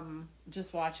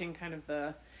Just watching kind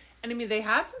of and I mean, they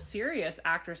had some serious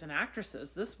actors and actresses.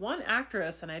 This one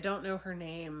actress, and I don't know her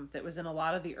name, that was in a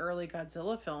lot of the early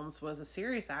Godzilla films, was a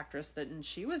serious actress and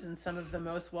she was in some of the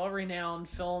most well-renowned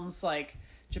films like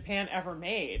Japan ever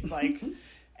made. Like,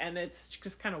 and it's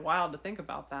just kind of wild to think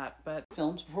about that. But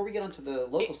films, before we get onto the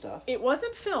local stuff. It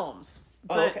wasn't films.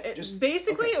 But okay.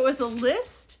 It was a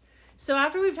list. So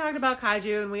after we've talked about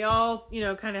kaiju and we all,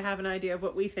 kind of have an idea of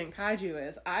what we think kaiju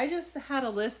is, I just had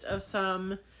a list of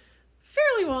some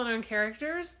fairly well-known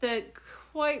characters that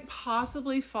quite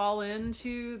possibly fall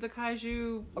into the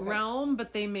kaiju realm,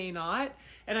 but they may not.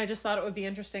 And I just thought it would be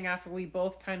interesting after we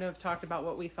both kind of talked about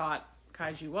what we thought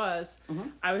kaiju was. Mm-hmm.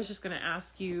 I was just going to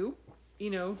ask you,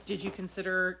 did you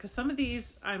consider, because some of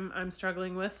these I'm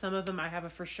struggling with, some of them I have a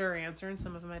for sure answer, and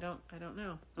some of them I don't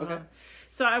know. Okay.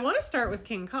 So I want to start with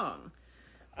King Kong.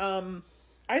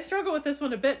 I struggle with this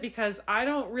one a bit because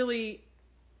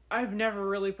I've never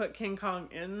really put King Kong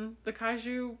in the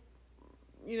kaiju,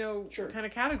 sure, kind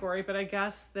of category, but I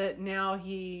guess that now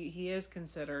he is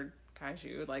considered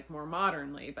kaiju, like more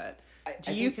modernly, but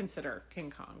do you consider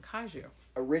King Kong kaiju?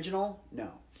 Original?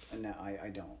 No, I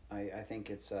don't. I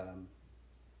think it's,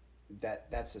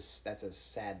 that's a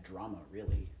sad drama,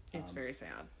 really. It's very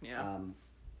sad, yeah.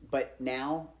 But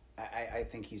now, I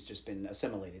think he's just been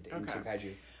assimilated into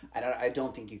kaiju. I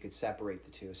don't think you could separate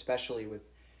the two, especially with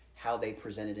how they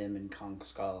presented him in Kong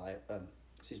Skull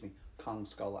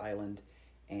Island,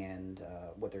 and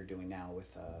what they're doing now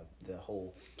with the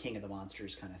whole King of the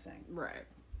Monsters kind of thing. Right.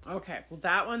 Okay. Well,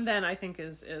 that one then I think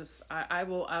is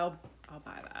I'll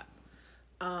buy that.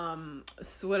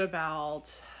 So what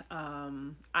about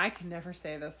I can never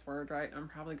say this word right. I'm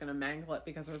probably going to mangle it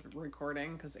because we're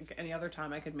recording, because any other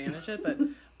time I could manage it, but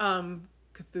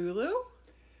Cthulhu?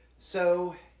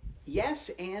 So, yes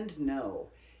and no.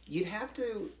 You'd have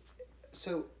to.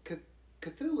 So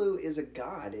Cthulhu is a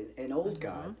god, an old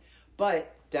god,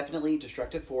 but definitely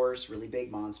destructive force, really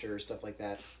big monster, stuff like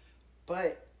that.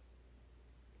 But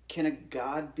can a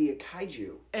god be a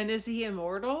kaiju? And is he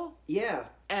immortal? Yeah.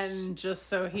 And just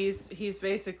so he's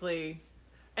basically,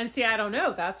 and see, I don't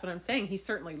know. That's what I'm saying. He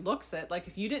certainly looks it. Like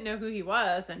if you didn't know who he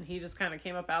was and he just kind of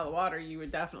came up out of the water, you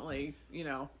would definitely,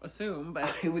 assume.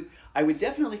 But I would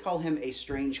definitely call him a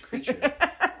strange creature.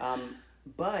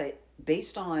 But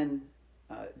based on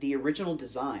the original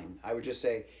design, I would just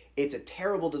say it's a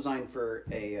terrible design for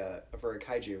a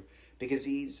kaiju, because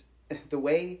he's the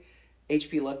way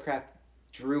H.P. Lovecraft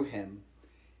drew him.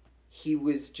 He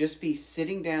was just be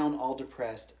sitting down all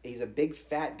depressed. He's a big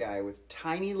fat guy with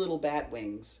tiny little bat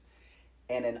wings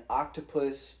and an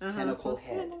octopus tentacle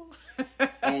head.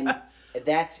 And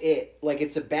that's it. Like,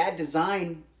 it's a bad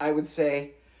design, I would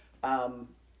say.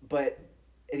 But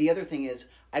the other thing is,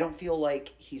 I don't feel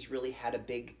like he's really had a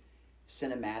big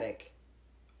cinematic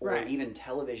or even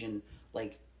television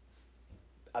like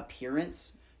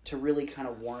appearance to really kind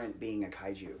of warrant being a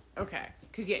kaiju. Okay.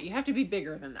 Because, you have to be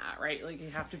bigger than that, right? Like, you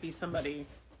have to be somebody.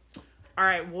 All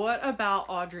right, what about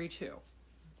Audrey 2?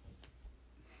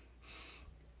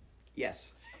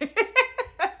 Yes.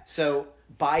 So,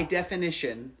 by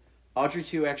definition, Audrey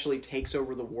 2 actually takes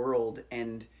over the world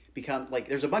and become, like,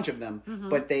 there's a bunch of them,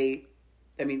 but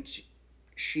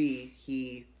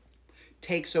he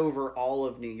takes over all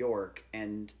of New York,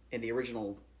 and in the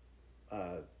original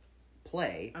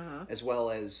play, as well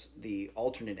as the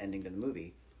alternate ending to the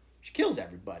movie, she kills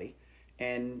everybody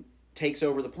and takes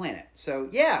over the planet. So,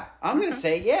 yeah, I'm going to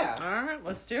say yeah. All right,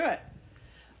 let's do it.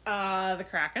 The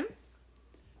Kraken?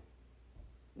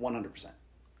 100%.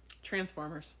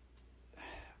 Transformers?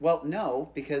 Well,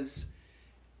 no, because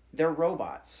they're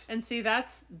robots. And see,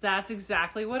 that's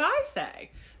exactly what I say.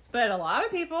 But a lot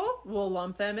of people will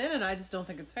lump them in, and I just don't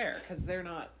think it's fair, because they're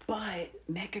not. But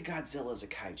Mechagodzilla's a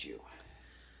kaiju.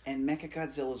 And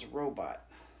Mechagodzilla's a robot.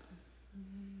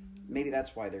 Maybe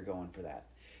that's why they're going for that.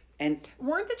 And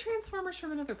weren't the Transformers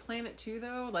from another planet too,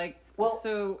 though? Like,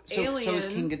 so Alien. So is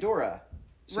King Ghidorah.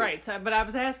 Right. So, but I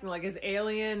was asking, like, is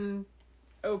Alien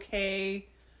okay?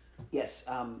 Yes.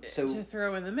 To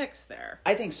throw in the mix there.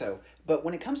 I think so. But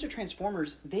when it comes to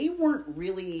Transformers, they weren't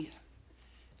really.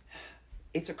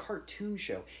 It's a cartoon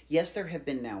show. Yes, there have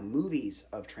been now movies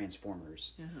of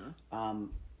Transformers.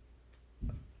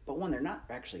 But one, they're not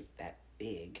actually that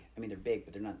big. I mean, they're big,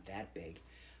 but they're not that big.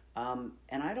 And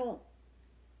I don't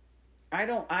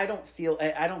feel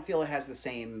it has the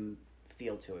same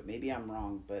feel to it. Maybe I'm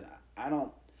wrong, but I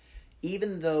don't.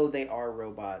 Even though they are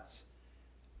robots,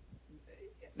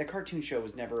 the cartoon show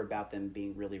was never about them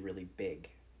being really, really big.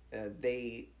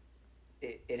 It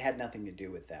had nothing to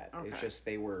do with that. Okay. It's just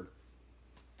they were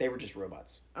just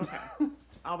robots. Okay.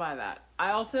 I'll buy that.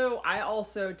 I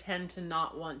also tend to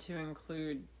not want to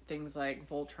include things like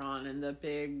Voltron and the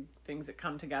big things that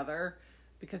come together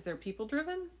because they're people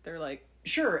driven. They're like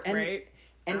sure, and right?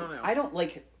 and I don't know. I don't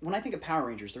like when I think of Power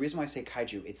Rangers. The reason why I say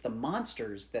kaiju, it's the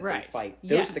monsters that Right. they fight.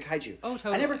 Those Yes. are the kaiju. Oh,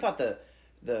 totally. I never thought the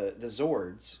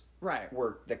Zords Right.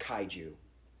 were the kaiju.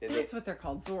 That's what they're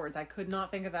called, Zords. I could not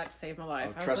think of that to save my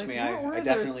life. Oh, trust me, I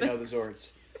definitely know the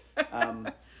Zords.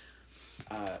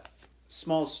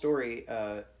 Small story.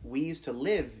 We used to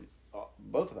live,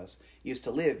 both of us used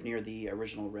to live near the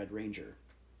original Red Ranger.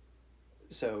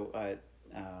 So,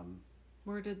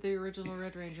 Where did the original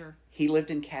Red Ranger? he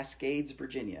lived in Cascades,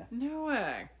 Virginia. No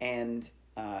way. And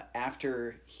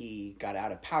after he got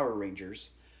out of Power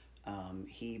Rangers,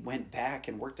 he went back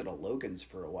and worked at a Logan's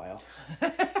for a while.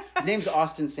 His name's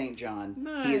Austin St. John.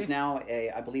 Nice. He is now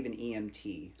I believe an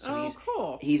EMT. So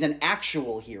cool. He's an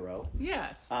actual hero.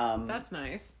 Yes. That's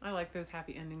nice. I like those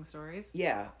happy ending stories.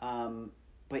 Yeah.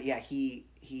 But yeah, he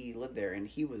lived there, and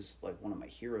he was like one of my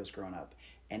heroes growing up.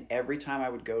 And every time I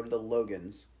would go to the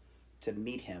Logan's to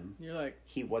meet him, You're like,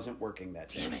 he wasn't working that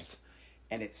day. damn it.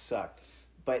 And it sucked.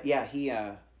 But yeah, he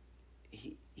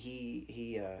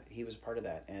was part of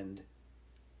that. And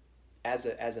as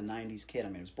a 90s kid, I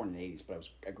mean, I was born in the 80s, but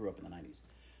I grew up in the 90s.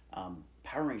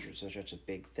 Power Rangers was such a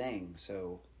big thing.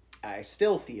 So I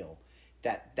still feel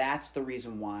that that's the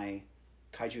reason why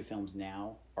kaiju films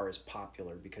now are as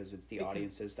popular, because it's the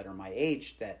audiences that are my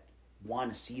age that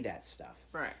want to see that stuff.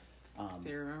 Right. So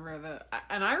you remember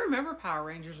and I remember Power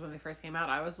Rangers when they first came out.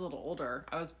 I was a little older.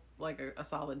 I was like a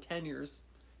solid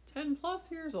 10 plus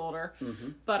years older,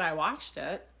 but I watched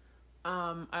it.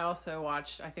 I also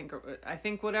watched, I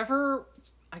think whatever,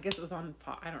 I guess it was on,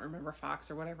 I don't remember, Fox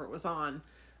or whatever it was on.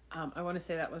 I want to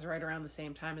say that was right around the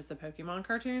same time as the Pokemon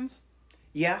cartoons.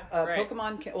 Yeah, right.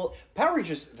 Pokemon. Well, Power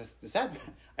Rangers. The sad.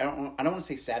 I don't want to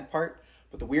say sad part,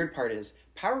 but the weird part is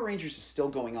Power Rangers is still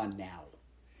going on now.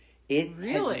 It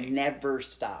Really? has never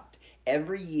stopped.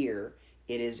 Every year,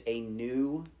 it is a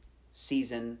new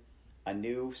season, a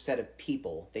new set of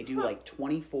people. They do like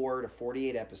 24 to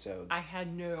 48 episodes. I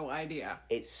had no idea.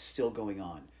 It's still going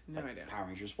on. No Like idea. Power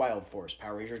Rangers Wild Force,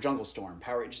 Power Rangers Jungle Storm,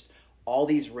 just all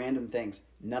these random things.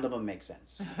 None of them make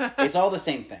sense. It's all the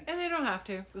same thing. And they don't have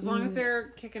to, as long as they're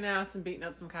kicking ass and beating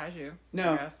up some kaiju.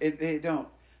 No, they don't.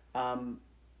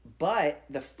 But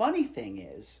the funny thing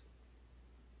is,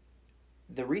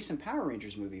 the recent Power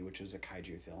Rangers movie, which was a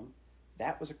kaiju film,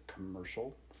 that was a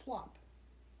commercial flop.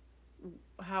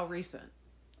 How recent?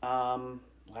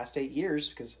 Last 8 years,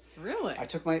 because Really?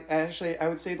 I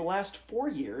would say the last 4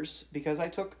 years, because I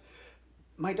took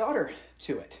my daughter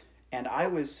to it, and I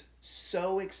was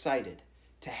so excited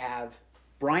to have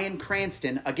Bryan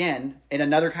Cranston again in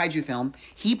another kaiju film.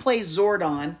 He plays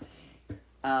Zordon.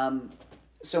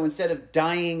 So instead of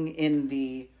dying in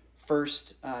the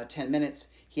first 10 minutes,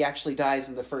 he actually dies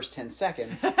in the first 10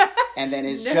 seconds, and then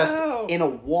is just in a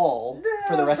wall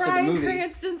for the rest of the movie. Bryan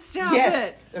Cranston, stop Yes,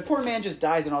 it! the poor man just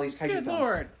dies in all these kaiju Good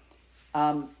films.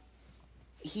 Lord.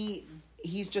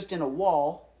 He's just in a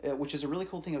wall, which is a really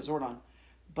cool thing of Zordon,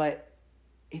 but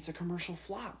it's a commercial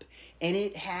flop, and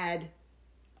it had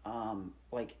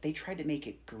they tried to make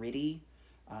it gritty.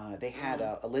 They had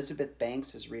Elizabeth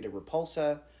Banks as Rita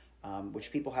Repulsa,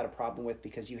 which people had a problem with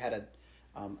because you had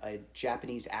a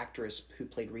Japanese actress who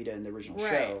played Rita in the original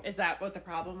show. Is that what the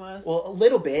problem was? Well, a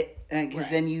little bit, because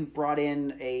Right. then you brought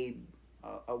in a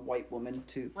white woman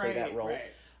to play that role.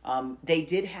 Right. They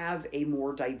did have a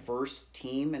more diverse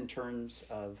team in terms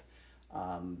of,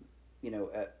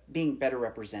 being better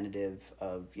representative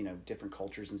of, different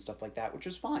cultures and stuff like that, which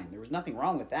was fine. There was nothing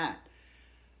wrong with that.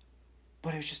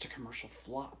 But it was just a commercial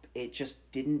flop. It just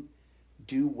didn't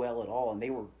do well at all, and they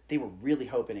were really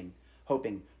hoping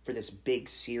for this big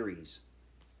series.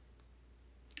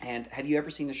 And have you ever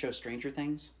seen the show Stranger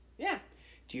Things? Yeah.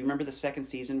 Do you remember the second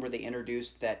season where they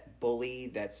introduced that bully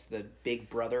that's the big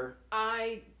brother?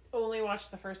 I only watched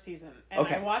the first season. And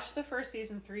Okay. I watched the first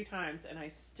season 3 times, and I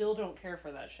still don't care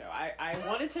for that show. I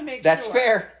wanted to make That's sure.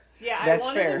 fair. Yeah, That's I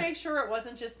wanted fair. to make sure it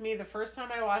wasn't just me. The first time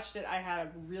I watched it, I had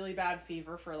a really bad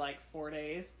fever for like 4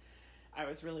 days. I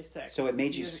was really sick. So This it made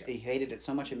was you, years ago. you hated it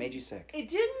so much it made you sick. It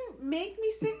didn't make me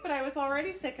sick, but I was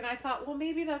already sick, and I thought, well,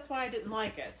 maybe that's why I didn't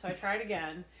like it. So I tried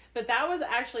again. But that was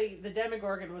actually, the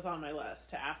Demogorgon was on my list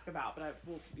to ask about. But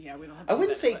we don't have to I do wouldn't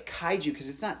that, say but- kaiju because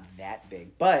it's not that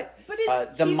big, but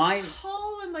it's the he's mind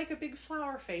tall and like a big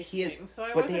flower face he is. thing. So I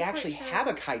but wasn't they quite actually sure. have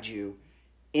a kaiju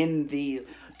in the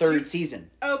third season.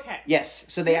 Okay. Yes,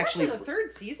 so they We're actually up to the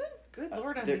 3rd season. Good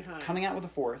Lord, I'm they're behind. coming out with a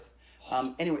 4th.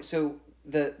 Anyway, so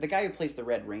the guy who plays the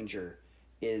Red Ranger,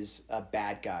 is a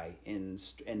bad guy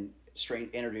introduced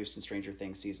in Stranger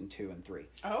Things season 2 and 3.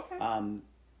 Oh, okay.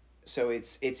 So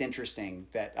it's interesting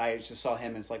that I just saw him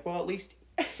and it's like, well, at least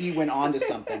he went on to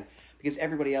something because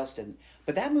everybody else didn't.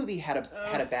 But that movie had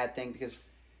a bad thing because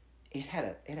it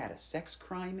had a sex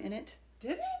crime in it.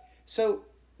 Did it? So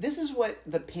this is what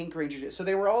the Pink Ranger did. So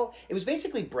it was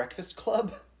basically Breakfast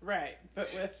Club. Right,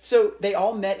 but with... So they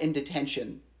all met in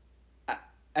detention.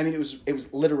 I mean, it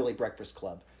was literally Breakfast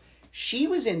Club. She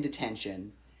was in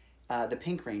detention, the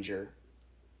Pink Ranger,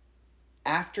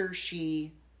 after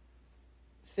she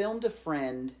filmed a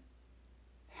friend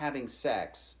having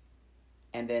sex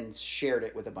and then shared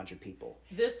it with a bunch of people.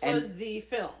 This was the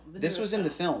film. This was in the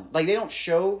film. Like, they don't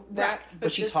show that, right,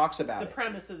 but she talks about it. The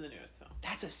premise of the newest film.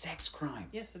 That's a sex crime.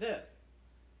 Yes, it is.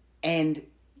 And...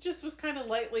 just was kind of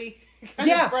lightly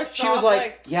she was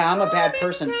like, yeah, I'm a bad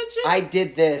person. I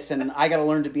did this and I got to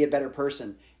learn to be a better person.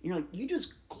 And you're like, you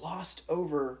just glossed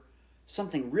over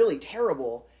something really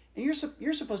terrible and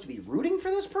you're supposed to be rooting for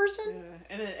this person? Yeah.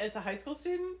 And it's a high school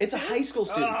student? It's a high school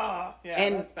student. Oh, yeah,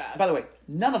 and that's bad. By the way,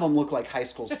 none of them look like high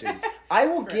school students. I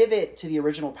will give it to the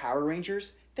original Power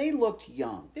Rangers. They looked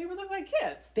young. They would look like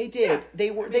kids. They did.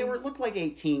 Yeah. They were looked like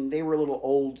 18. They were a little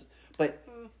old, but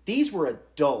these were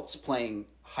adults playing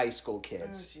high school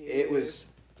kids. Oh,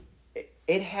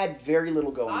 it had very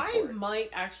little going for it. I might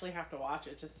actually have to watch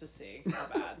it just to see how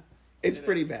bad. It's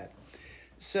pretty bad.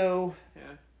 So,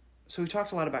 so we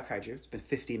talked a lot about kaiju. It's been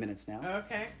 50 minutes now.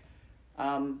 Okay.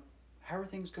 How are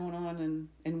things going on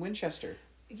in Winchester?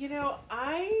 You know,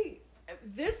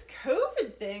 this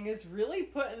COVID thing is really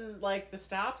putting like the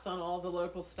stops on all the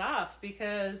local stuff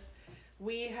because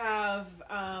we have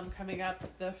coming up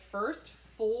the first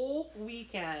full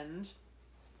weekend,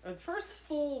 or the first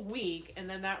full week, and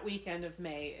then that weekend of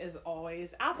May is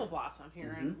always Apple Blossom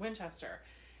here in Winchester.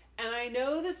 And I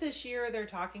know that this year they're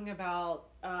talking about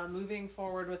moving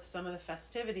forward with some of the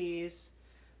festivities,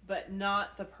 but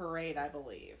not the parade, I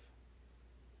believe.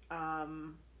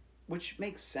 Which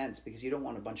makes sense because you don't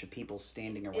want a bunch of people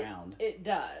standing around. It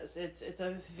does. It's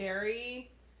a very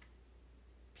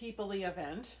people-y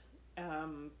event.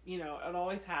 You know, it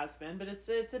always has been, but it's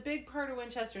a big part of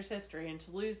Winchester's history, and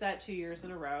to lose that 2 years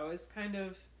in a row is kind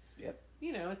of,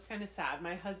 you know, it's kind of sad.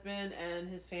 My husband and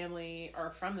his family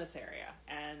are from this area,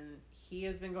 and he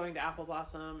has been going to Apple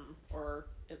Blossom, or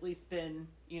at least been,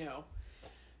 you know,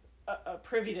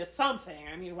 privy to something.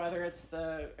 I mean, whether it's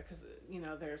because, you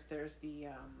know, there's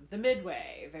the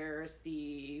Midway, there's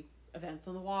the events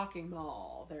on the Walking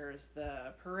Mall, there's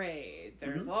the parade,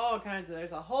 there's all kinds of,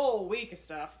 there's a whole week of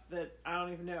stuff that I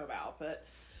don't even know about, but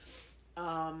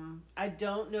I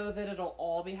don't know that it'll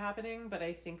all be happening, but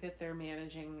I think that they're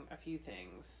managing a few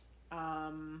things.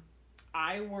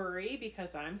 I worry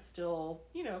because I'm still,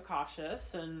 you know,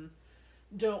 cautious and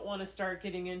don't want to start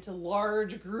getting into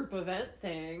large group event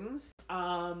things.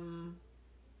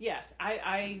 Yes,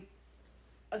 I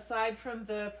aside from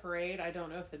the parade, I don't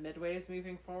know if the Midway is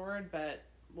moving forward, but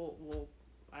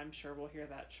I'm sure we'll hear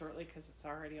that shortly because it's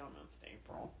already almost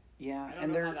April. Yeah, I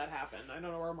don't know how that happened. I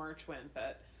don't know where March went,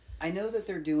 but I know that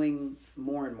they're doing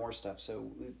more and more stuff. So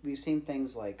we've seen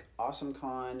things like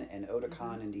AwesomeCon and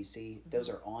Otakon in DC. Those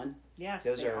are on. Yes,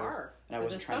 those they are. And I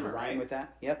wasn't trying to rhyme with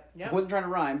that. Yep. I wasn't trying to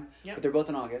rhyme, but they're both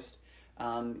in August.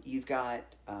 You've got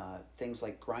things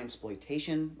like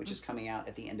Grindsploitation, which is coming out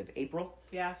at the end of April.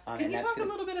 Yes. Can you talk a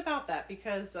little bit about that?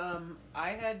 Because I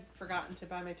had forgotten to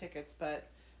buy my tickets, but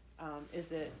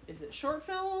is it short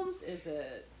films? Is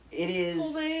it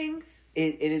full length?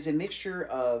 It is a mixture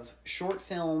of short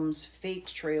films, fake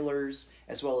trailers,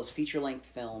 as well as feature-length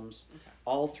films,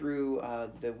 all through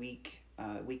the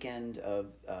weekend of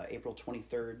April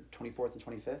 23rd, 24th, and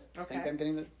 25th. I think I'm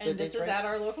getting the dates right. And this is at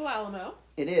our local Alamo.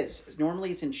 It is.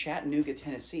 Normally it's in Chattanooga,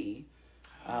 Tennessee,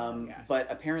 but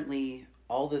apparently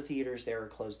all the theaters there are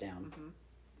closed down,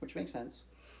 which makes sense.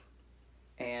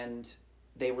 And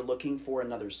they were looking for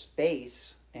another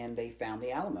space, and they found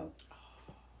the Alamo.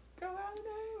 Go Alamo!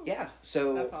 Yeah,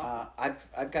 so that's awesome.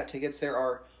 I've got tickets. There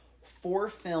are 4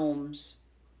 films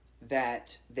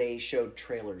that they showed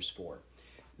trailers for.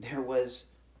 There was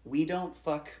We Don't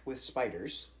Fuck with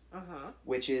Spiders,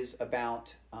 which is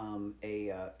about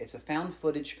it's a found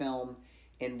footage film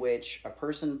in which a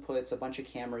person puts a bunch of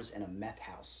cameras in a meth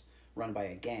house run by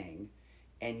a gang,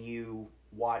 and you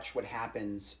watch what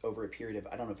happens over a period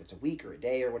of, I don't know if it's a week or a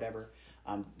day or whatever.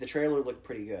 The trailer looked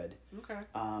pretty good. Okay.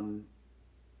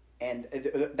 And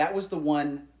that was the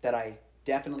one that I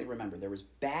definitely remember. There was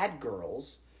Bad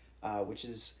Girls, which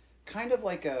is kind of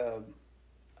like a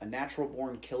Natural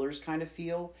Born Killers kind of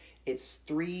feel. It's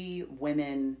 3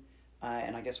 women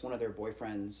and I guess one of their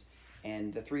boyfriends,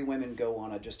 and the three women go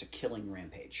on just a killing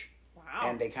rampage. Wow.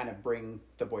 And they kind of bring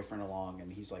the boyfriend along,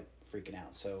 and he's like freaking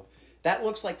out. So that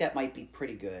looks like that might be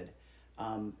pretty good.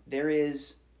 There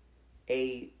is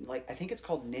I think it's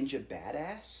called Ninja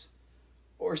Badass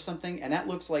or something, and that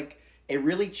looks like a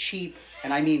really cheap,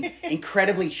 and I mean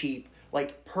incredibly cheap,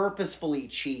 like purposefully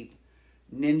cheap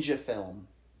ninja film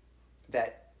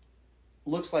that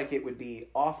looks like it would be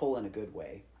awful in a good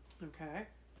way. Okay.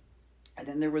 And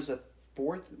then there was a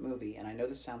fourth movie, and I know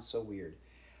this sounds so weird,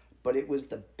 but it was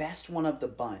the best one of the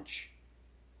bunch,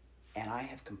 and I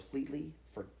have completely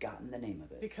forgotten the name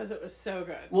of it. Because it was so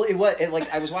good. Well,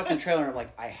 I was watching the trailer, and I'm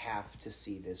like, I have to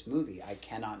see this movie. I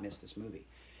cannot miss this movie.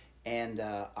 And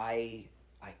I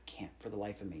can't for the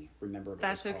life of me remember what it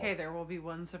was called. That's okay. There will be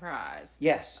one surprise.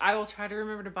 Yes. I will try to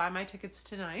remember to buy my tickets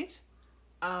tonight.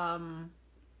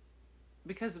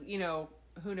 Because,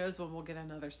 who knows when we'll get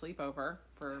another sleepover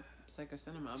for Psycho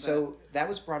Cinema. But... So that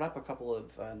was brought up a couple of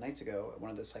nights ago at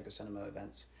one of the Psycho Cinema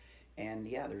events. And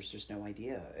yeah, there's just no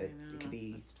idea. It could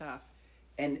be... It's tough.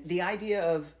 And the idea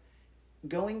of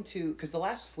going to... Because the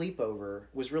last sleepover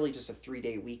was really just a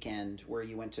 3-day weekend where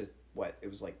you went to, it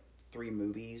was like 3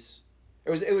 movies... It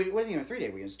wasn't even a 3-day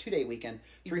weekend. It was a 2-day weekend.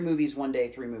 3 movies one day,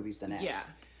 3 movies the next.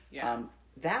 Yeah.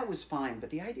 That was fine, but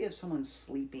the idea of someone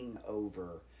sleeping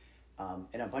over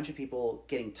and a bunch of people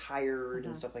getting tired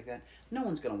and stuff like that, no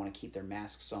one's going to want to keep their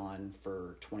masks on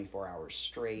for 24 hours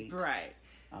straight. Right.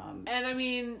 And I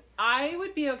mean, I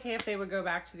would be okay if they would go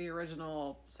back to the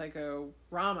original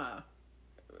Psycho-Rama,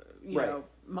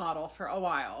 model for a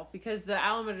while, because the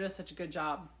Alamo does such a good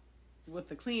job with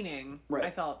the cleaning. Right. I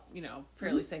felt,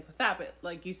 fairly safe with that. But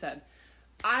like you said,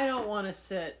 I don't want to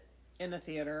sit in a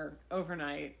theater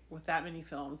overnight with that many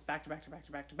films back to back to back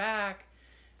to back to back.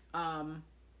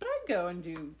 But I'd go and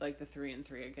do like the 3 and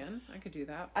 3 again. I could do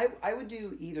that. I would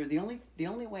do either. The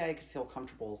only way I could feel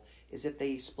comfortable is if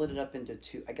they split it up into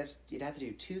 2. I guess you'd have to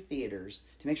do 2 theaters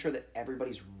to make sure that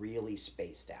everybody's really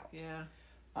spaced out. Yeah.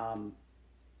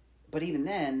 But even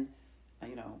then,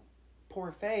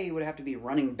 poor Faye would have to be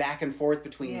running back and forth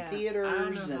between theaters. I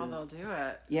don't know how they'll do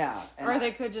it. Yeah. Or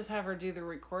they could just have her do the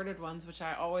recorded ones, which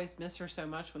I always miss her so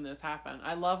much when those happen.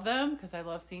 I love them because I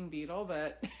love seeing Beetle,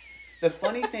 but... The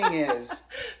funny thing is,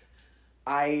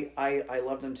 I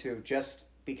love them too, just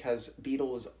because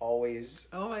Beetle was always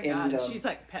oh my God. She's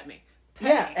like, pet me.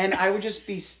 And I would just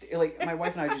be, my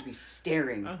wife and I would just be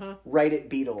staring right at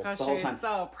Beetle the whole time.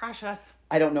 So precious.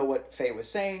 I don't know what Faye was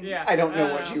saying. Yeah. I don't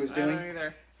know what she was doing. I don't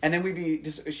either. And then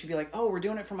she'd be like, oh, we're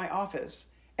doing it from my office.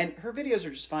 And her videos are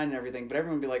just fine and everything, but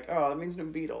everyone would be like, oh, that means no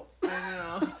Beetle.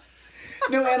 I know.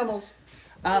 No animals.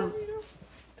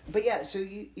 But yeah, so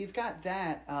you've got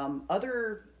that.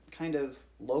 Other kind of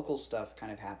local stuff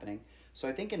kind of happening. So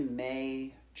I think in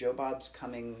May, Joe Bob's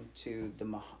coming to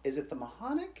is it the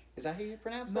Mahonic? Is that how you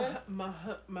pronounce that?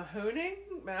 Mahoning?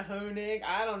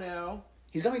 I don't know.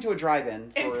 He's coming to a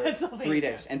drive-in for 3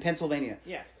 days. In Pennsylvania.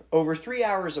 Yes. Over 3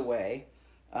 hours away.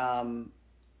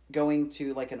 Going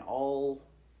to like an all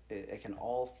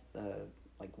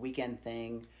weekend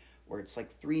thing where it's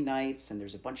like 3 nights and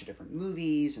there's a bunch of different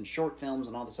movies and short films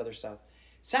and all this other stuff.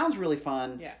 Sounds really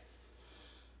fun. Yes.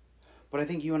 But I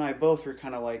think you and I both were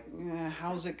kind of like,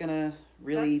 how's it gonna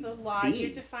really That's a lot. be? You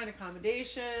have to find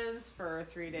accommodations for a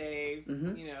 3-day,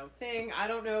 thing. I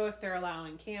don't know if they're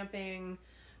allowing camping.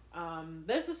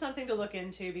 This is something to look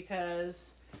into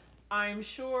because I'm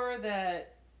sure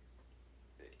that,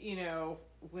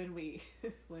 when we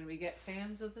get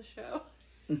fans of the show,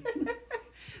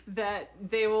 that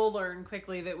they will learn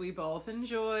quickly that we both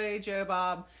enjoy Joe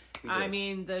Bob. I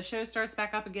mean, the show starts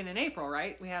back up again in April,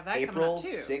 right? We have that coming up too.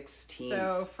 April 16th.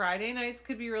 So Friday nights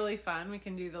could be really fun. We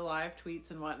can do the live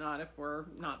tweets and whatnot if we're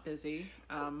not busy.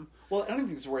 Well, I don't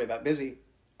think it's a worry about busy.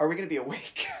 Are we going to be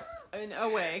awake?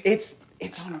 Awake. It's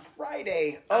on a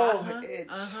Friday.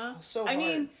 It's so hard. I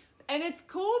mean, and it's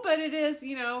cool, but it is,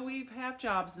 we have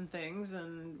jobs and things,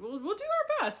 and we'll do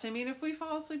our best. I mean, if we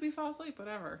fall asleep, we fall asleep.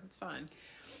 Whatever, it's fine.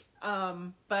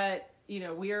 But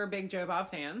we are big Joe Bob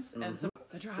fans, and so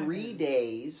the drive 3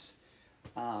 days,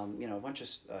 a bunch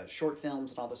of short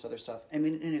films and all this other stuff. I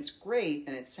mean, and it's great,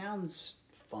 and it sounds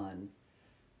fun,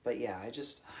 but yeah,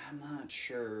 I'm not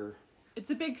sure. It's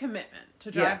a big commitment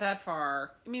to drive that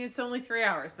far. I mean, it's only 3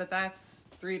 hours, but that's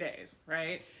 3 days,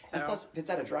 right? So. And plus, if it's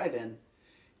at a drive-in,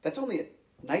 that's only at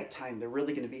nighttime they're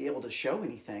really going to be able to show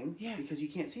anything because you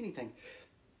can't see anything.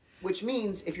 Which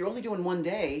means if you're only doing 1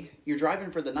 day, you're driving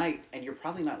for the night and you're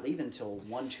probably not leaving till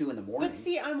 1, 2 in the morning. But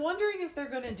see, I'm wondering if they're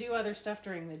going to do other stuff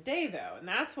during the day though. And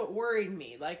that's what worried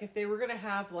me. Like if they were going to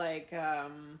have like, I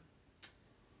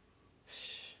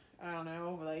don't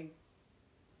know, like,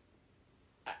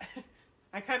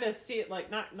 I kind of see it like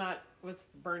not what's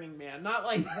Burning Man, not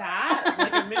like that,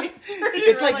 like a mini.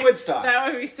 It's like Woodstock.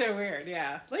 That would be so weird.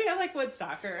 Yeah, like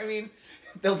Woodstock, or I mean,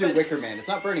 they'll do Wicker Man. It's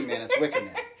not Burning Man. It's Wicker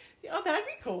Man. Oh, that'd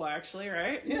be cool, actually,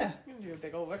 right? Yeah, you can do a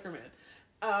big old Wicker Man.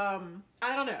 I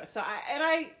don't know. So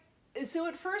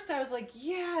at first I was like,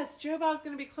 yes, Joe Bob's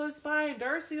going to be close by and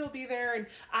Darcy will be there, and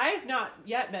I've not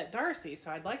yet met Darcy,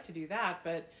 so I'd like to do that,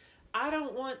 but I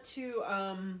don't want to.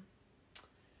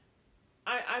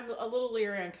 I'm a little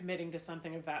leery on committing to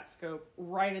something of that scope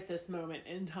right at this moment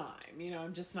in time. You know,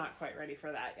 I'm just not quite ready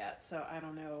for that yet. So I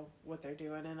don't know what they're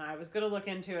doing. And I was going to look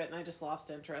into it and I just lost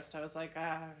interest. I was like,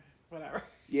 whatever.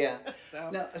 Yeah.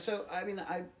 So I mean,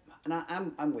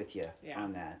 I'm with you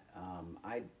on that.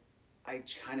 I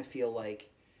kind of feel like,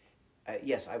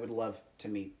 yes, I would love to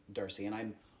meet Darcy, and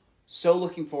I'm so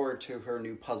looking forward to her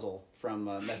new puzzle from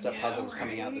Messed Up Puzzles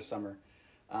coming out this summer.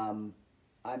 I'm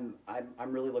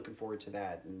really looking forward to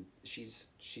that, and she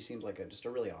seems like just a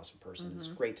really awesome person. Mm-hmm. It's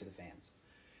great to the fans,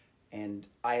 and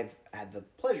I have had the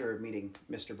pleasure of meeting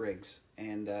Mr. Briggs,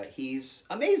 and he's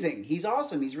amazing. He's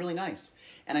awesome. He's really nice,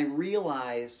 and I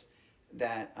realize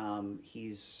that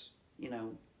he's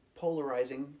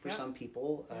polarizing for some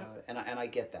people, and I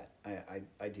get that.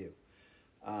 I do,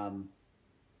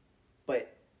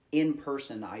 but in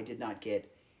person, I did not get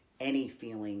any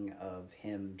feeling of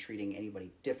him treating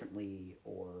anybody differently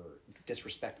or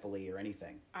disrespectfully or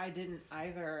anything. I didn't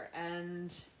either.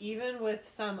 And even with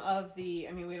some of we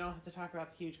don't have to talk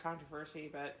about the huge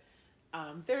controversy, but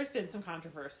there's been some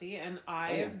controversy, and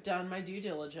I've done my due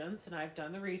diligence, and I've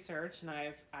done the research, and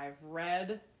I've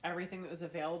read everything that was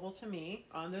available to me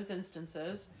on those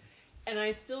instances, and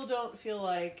I still don't feel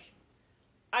like,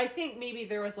 I think maybe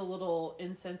there was a little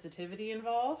insensitivity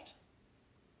involved,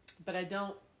 but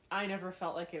I never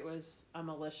felt like it was a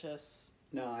malicious,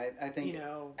 no, I think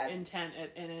intent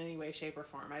in any way, shape, or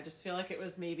form. I just feel like it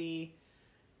was maybe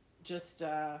just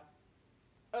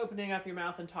opening up your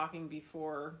mouth and talking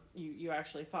before you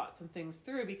actually thought some things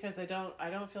through, because I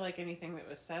don't feel like anything that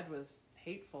was said was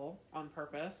hateful on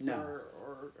purpose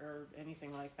or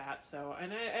anything like that. So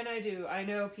I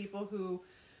know people who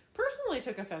personally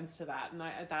took offense to that, and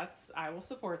I will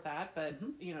support that, but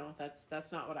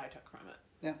that's not what I took from it.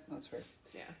 Yeah, that's fair.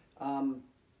 Yeah.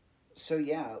 So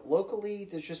yeah, locally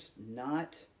there's just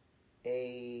not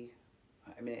and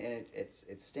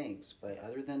it stinks, but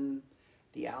other than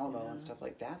the Alamo and stuff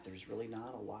like that, there's really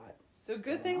not a lot. So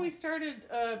good thing we started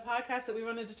a podcast that we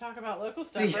wanted to talk about local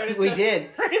stuff. Right? We did.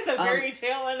 Right at the very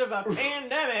tail end of a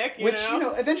pandemic, which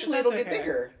eventually it'll get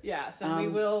bigger. Yeah, so we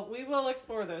will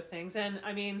explore those things, and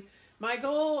I mean, my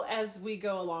goal as we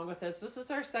go along with this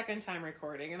is our second time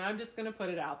recording, and I'm just going to put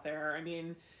it out there. I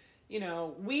mean,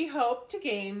 we hope to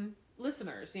gain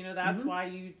listeners. That's why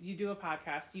you do a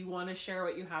podcast. You want to share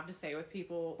what you have to say with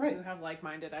people who have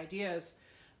like-minded ideas.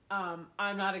 I'm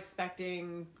not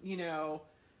expecting,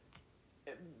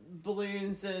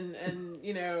 balloons and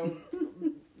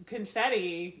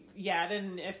confetti yet.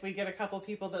 And if we get a couple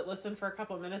people that listen for a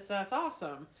couple minutes, that's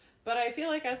awesome. But I feel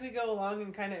like as we go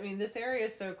along and this area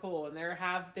is so cool, and there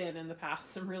have been in the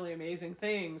past some really amazing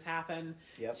things happen.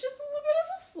 Yep. It's just a little bit of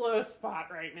a slow spot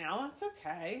right now. That's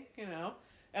okay,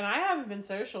 And I haven't been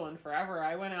social in forever.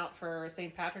 I went out for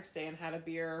St. Patrick's Day and had a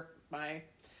beer.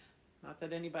 Not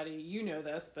that anybody,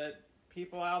 this, but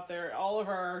people out there, all of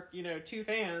our, 2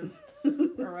 fans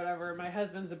or whatever, my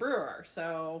husband's a brewer.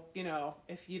 So,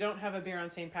 if you don't have a beer on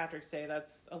St. Patrick's Day,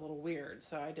 that's a little weird.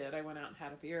 So I did. I went out and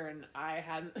had a beer, and I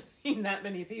hadn't seen that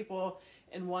many people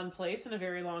in one place in a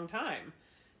very long time.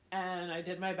 And I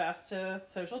did my best to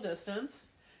social distance.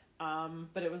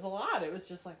 But it was a lot. It was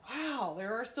just like, wow,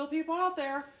 there are still people out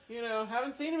there.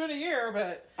 Haven't seen them in a year,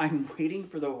 but... I'm waiting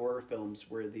for the horror films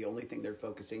where the only thing they're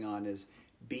focusing on is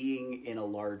being in a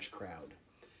large crowd.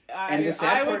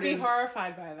 I would be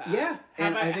horrified by that. Yeah.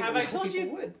 Have I told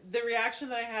you the reaction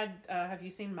that I had? Have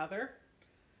you seen Mother?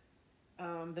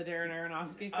 The Darren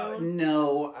Aronofsky film?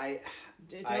 No,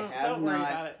 Don't worry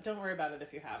about it. Don't worry about it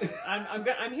if you haven't.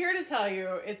 I'm here to tell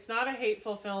you, it's not a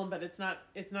hateful film, but it's not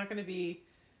going to be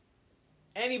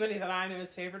anybody that I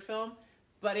know's favorite film.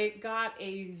 But it got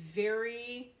a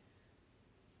very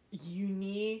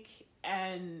unique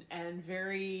and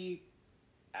very...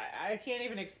 I can't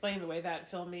even explain the way that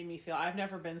film made me feel. I've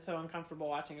never been so uncomfortable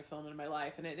watching a film in my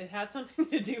life, and it had something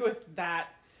to do with that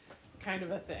kind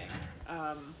of a thing.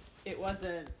 It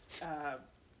wasn't...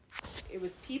 it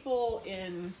was people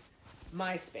in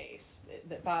my space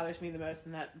that bothers me the most,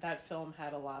 and that film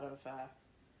had a lot of...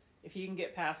 if you can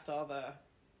get past all the,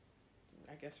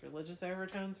 I guess, religious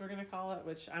overtones, we're going to call it,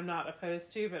 which I'm not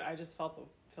opposed to, but I just felt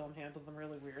the film handled them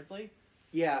really weirdly.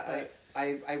 Yeah,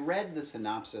 I read the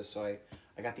synopsis, so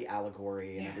I got the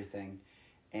allegory and everything,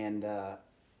 and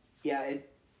it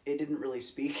didn't really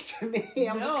speak to me.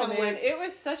 I'm just kind of like, it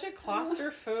was such a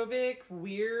claustrophobic,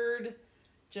 weird,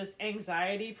 just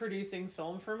anxiety-producing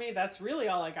film for me. That's really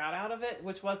all I got out of it,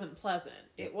 which wasn't pleasant.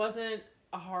 It wasn't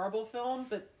a horrible film,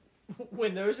 but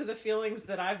when those are the feelings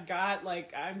that I've got,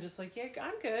 like, I'm just like, yeah,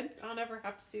 I'm good. I'll never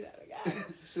have to see that again.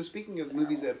 So speaking of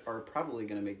movies that are probably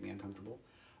going to make me uncomfortable,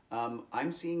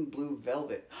 I'm seeing Blue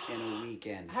Velvet in a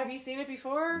weekend. Have you seen it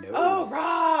before? No. Oh,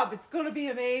 Rob, it's going to be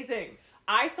amazing.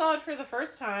 I saw it for the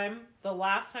first time the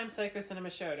last time Psycho Cinema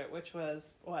showed it, which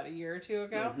was, a year or two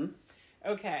ago? Mm-hmm.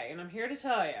 Okay, and I'm here to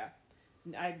tell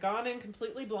you, I'd gone in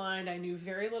completely blind. I knew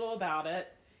very little about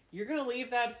it. You're going to leave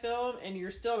that film, and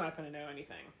you're still not going to know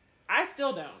anything. I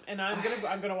still don't, and I'm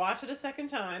gonna watch it a second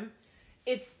time.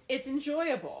 It's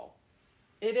enjoyable.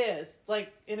 It is,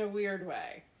 like, in a weird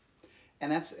way.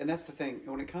 And that's the thing.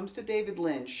 When it comes to David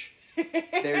Lynch,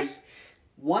 there's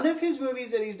one of his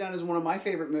movies that he's done is one of my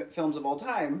favorite films of all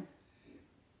time,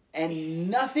 and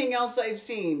nothing else I've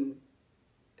seen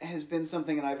has been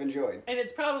something that I've enjoyed. And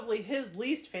it's probably his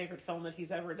least favorite film that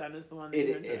he's ever done is the one that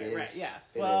you enjoyed. It is. Right?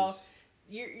 Yes. It well, is.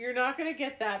 You're not going to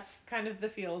get that kind of the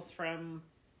feels from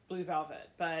Blue Velvet,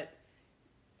 but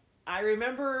I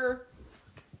remember.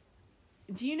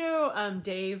 Do you know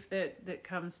Dave that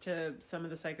comes to some of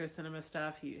the Psycho Cinema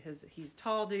stuff? He's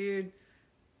tall dude.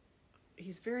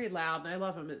 He's very loud, and I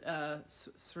love him.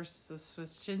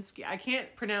 Swashinsky. I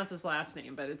can't pronounce his last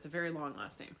name, but it's a very long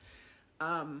last name.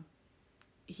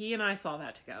 He and I saw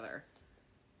that together,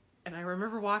 and I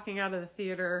remember walking out of the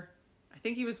theater. I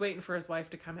think he was waiting for his wife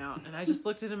to come out, and I just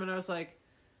looked at him and I was like,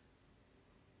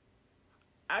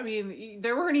 I mean,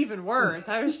 there weren't even words.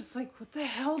 I was just like, what the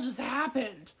hell just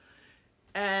happened?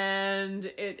 And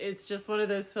it's just one of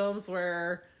those films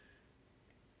where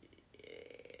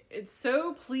it's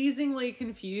so pleasingly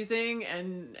confusing,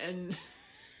 and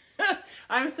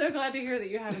I'm so glad to hear that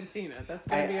you haven't seen it. That's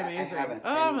going to be amazing. I haven't.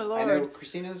 Oh, and my Lord. I know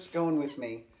Christina's going with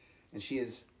me, and she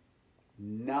is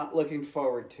not looking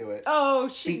forward to it. Oh,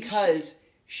 because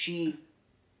she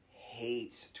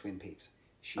hates Twin Peaks.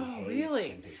 She hates really?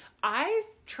 Twin Peaks. I've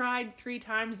tried 3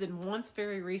 times and once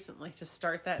very recently to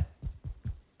start that.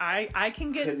 I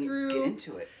can get through. Get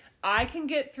into it. I can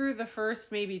get through the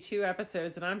first maybe 2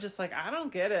 episodes, and I'm just like, I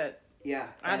don't get it. Yeah,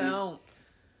 I don't.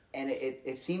 And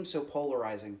it seems so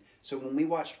polarizing. So when we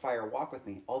watched Fire Walk with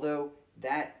Me, although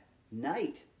that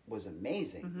night was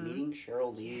amazing, meeting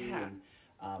Cheryl Lee and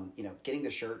getting the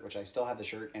shirt, which I still have the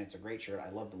shirt, and it's a great shirt. I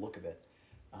love the look of it.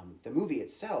 The movie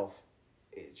itself,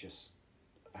 it just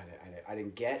I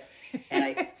didn't get,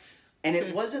 and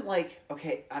it wasn't like,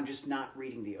 okay, I'm just not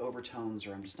reading the overtones,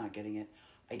 or I'm just not getting it.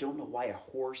 I don't know why a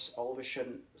horse all of a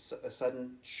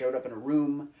sudden showed up in a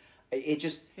room. It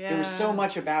just, there was so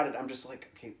much about it. I'm just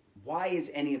like, okay, why is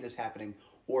any of this happening?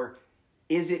 Or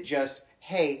is it just,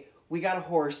 hey, we got a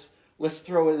horse, let's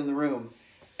throw it in the room?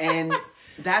 And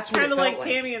that's what kind it of felt like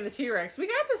Tammy and the T-Rex. We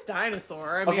got this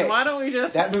dinosaur. I mean, why don't we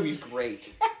just... That movie's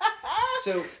great.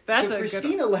 So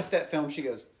Christina left that film. She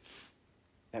goes,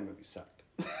 that movie sucked.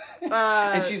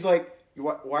 And she's like,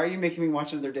 why are you making me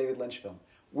watch another David Lynch film?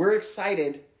 We're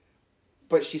excited,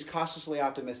 but she's cautiously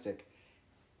optimistic.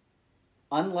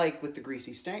 Unlike with The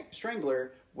Greasy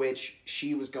Strangler, which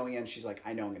she was going in, she's like,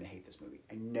 I know I'm going to hate this movie.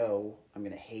 I know I'm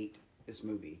going to hate this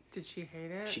movie. Did she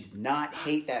hate it? She did not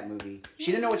hate that movie.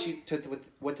 She didn't know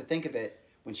what to think of it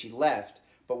when she left.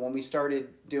 But when we started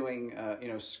doing,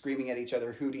 screaming at each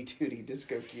other, hootie tootie,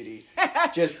 disco cutie,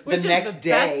 just the next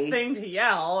day, best thing to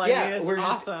yell. I mean, it's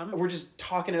awesome. We're just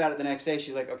talking about it the next day.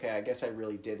 She's like, okay, I guess I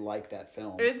really did like that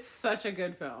film. It's such a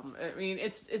good film. I mean,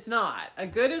 it's not. A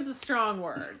good is a strong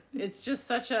word. It's just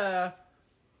such a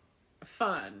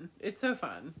fun. It's so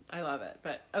fun. I love it.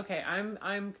 But okay,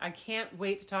 I can't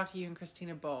wait to talk to you and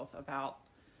Christina both about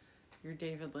your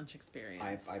David Lynch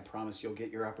experience. I promise you'll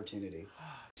get your opportunity.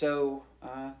 So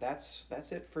that's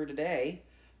it for today.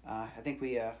 I think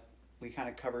we kind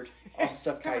of covered all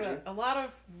stuff kaiju. A lot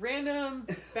of random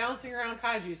bouncing around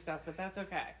kaiju stuff, but that's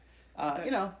okay.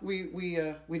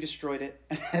 We destroyed it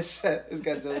as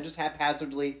Godzilla, just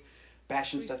haphazardly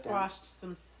bashing stuff down. We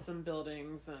squashed some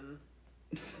buildings and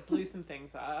blew some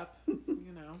things up.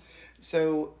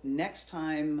 So next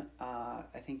time,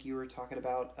 I think you were talking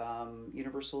about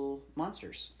Universal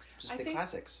Monsters, just the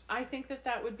classics. I think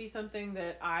that would be something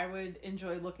that I would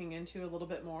enjoy looking into a little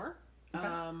bit more. Okay.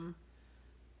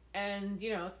 And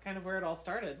it's kind of where it all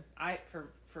started. Not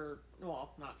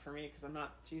for me, because I'm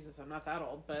not that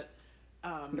old, but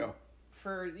no,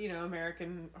 for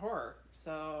American horror.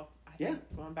 So I think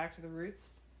going back to the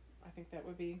roots, I think that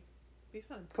would be Be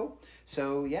fun. Cool.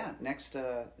 So yeah, next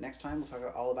time we'll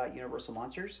talk all about Universal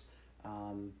monsters.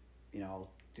 I'll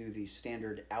do the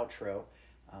standard outro.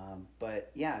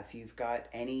 But yeah, if you've got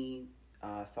any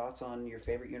thoughts on your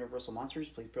favorite Universal monsters,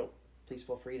 please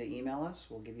feel free to email us.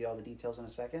 We'll give you all the details in a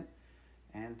second.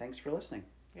 And thanks for listening.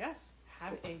 Yes.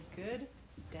 Have a good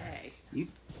day. You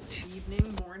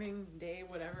Evening, morning, day,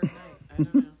 whatever night. I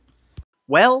don't know.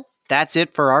 Well, that's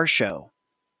it for our show.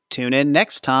 Tune in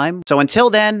next time. So until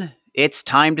then, it's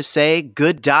time to say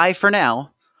goodbye for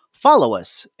now. Follow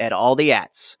us at all the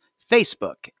ats.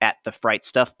 Facebook at The Fright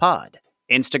Stuff Pod,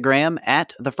 Instagram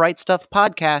at The Fright Stuff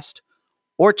Podcast,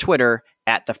 or Twitter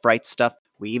at The Fright Stuff.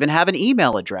 We even have an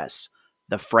email address,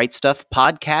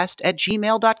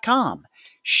 thefrightstuffpodcast@gmail.com.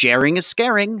 Sharing is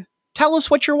scaring. Tell us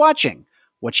what you're watching,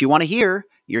 what you want to hear,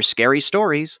 your scary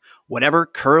stories, whatever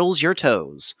curls your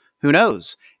toes. Who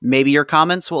knows? Maybe your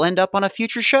comments will end up on a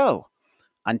future show.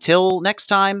 Until next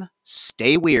time,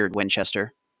 stay weird,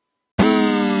 Winchester.